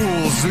who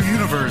rules the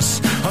universe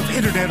of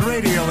internet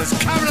radio, is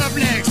coming up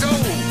next.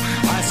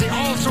 Oh, I see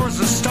all sorts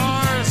of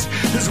stars.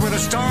 This is where the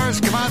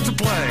stars come out to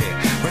play.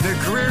 When their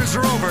careers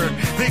are over,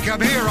 they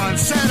come here on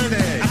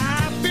Saturday.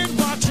 I've been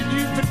watching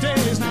you for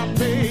days now,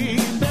 baby.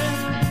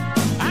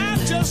 I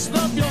just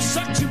love your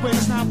sexy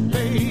ways now,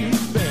 baby.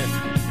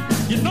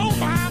 You know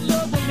my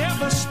love will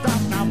never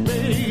stop now,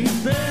 baby.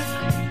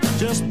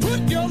 Just put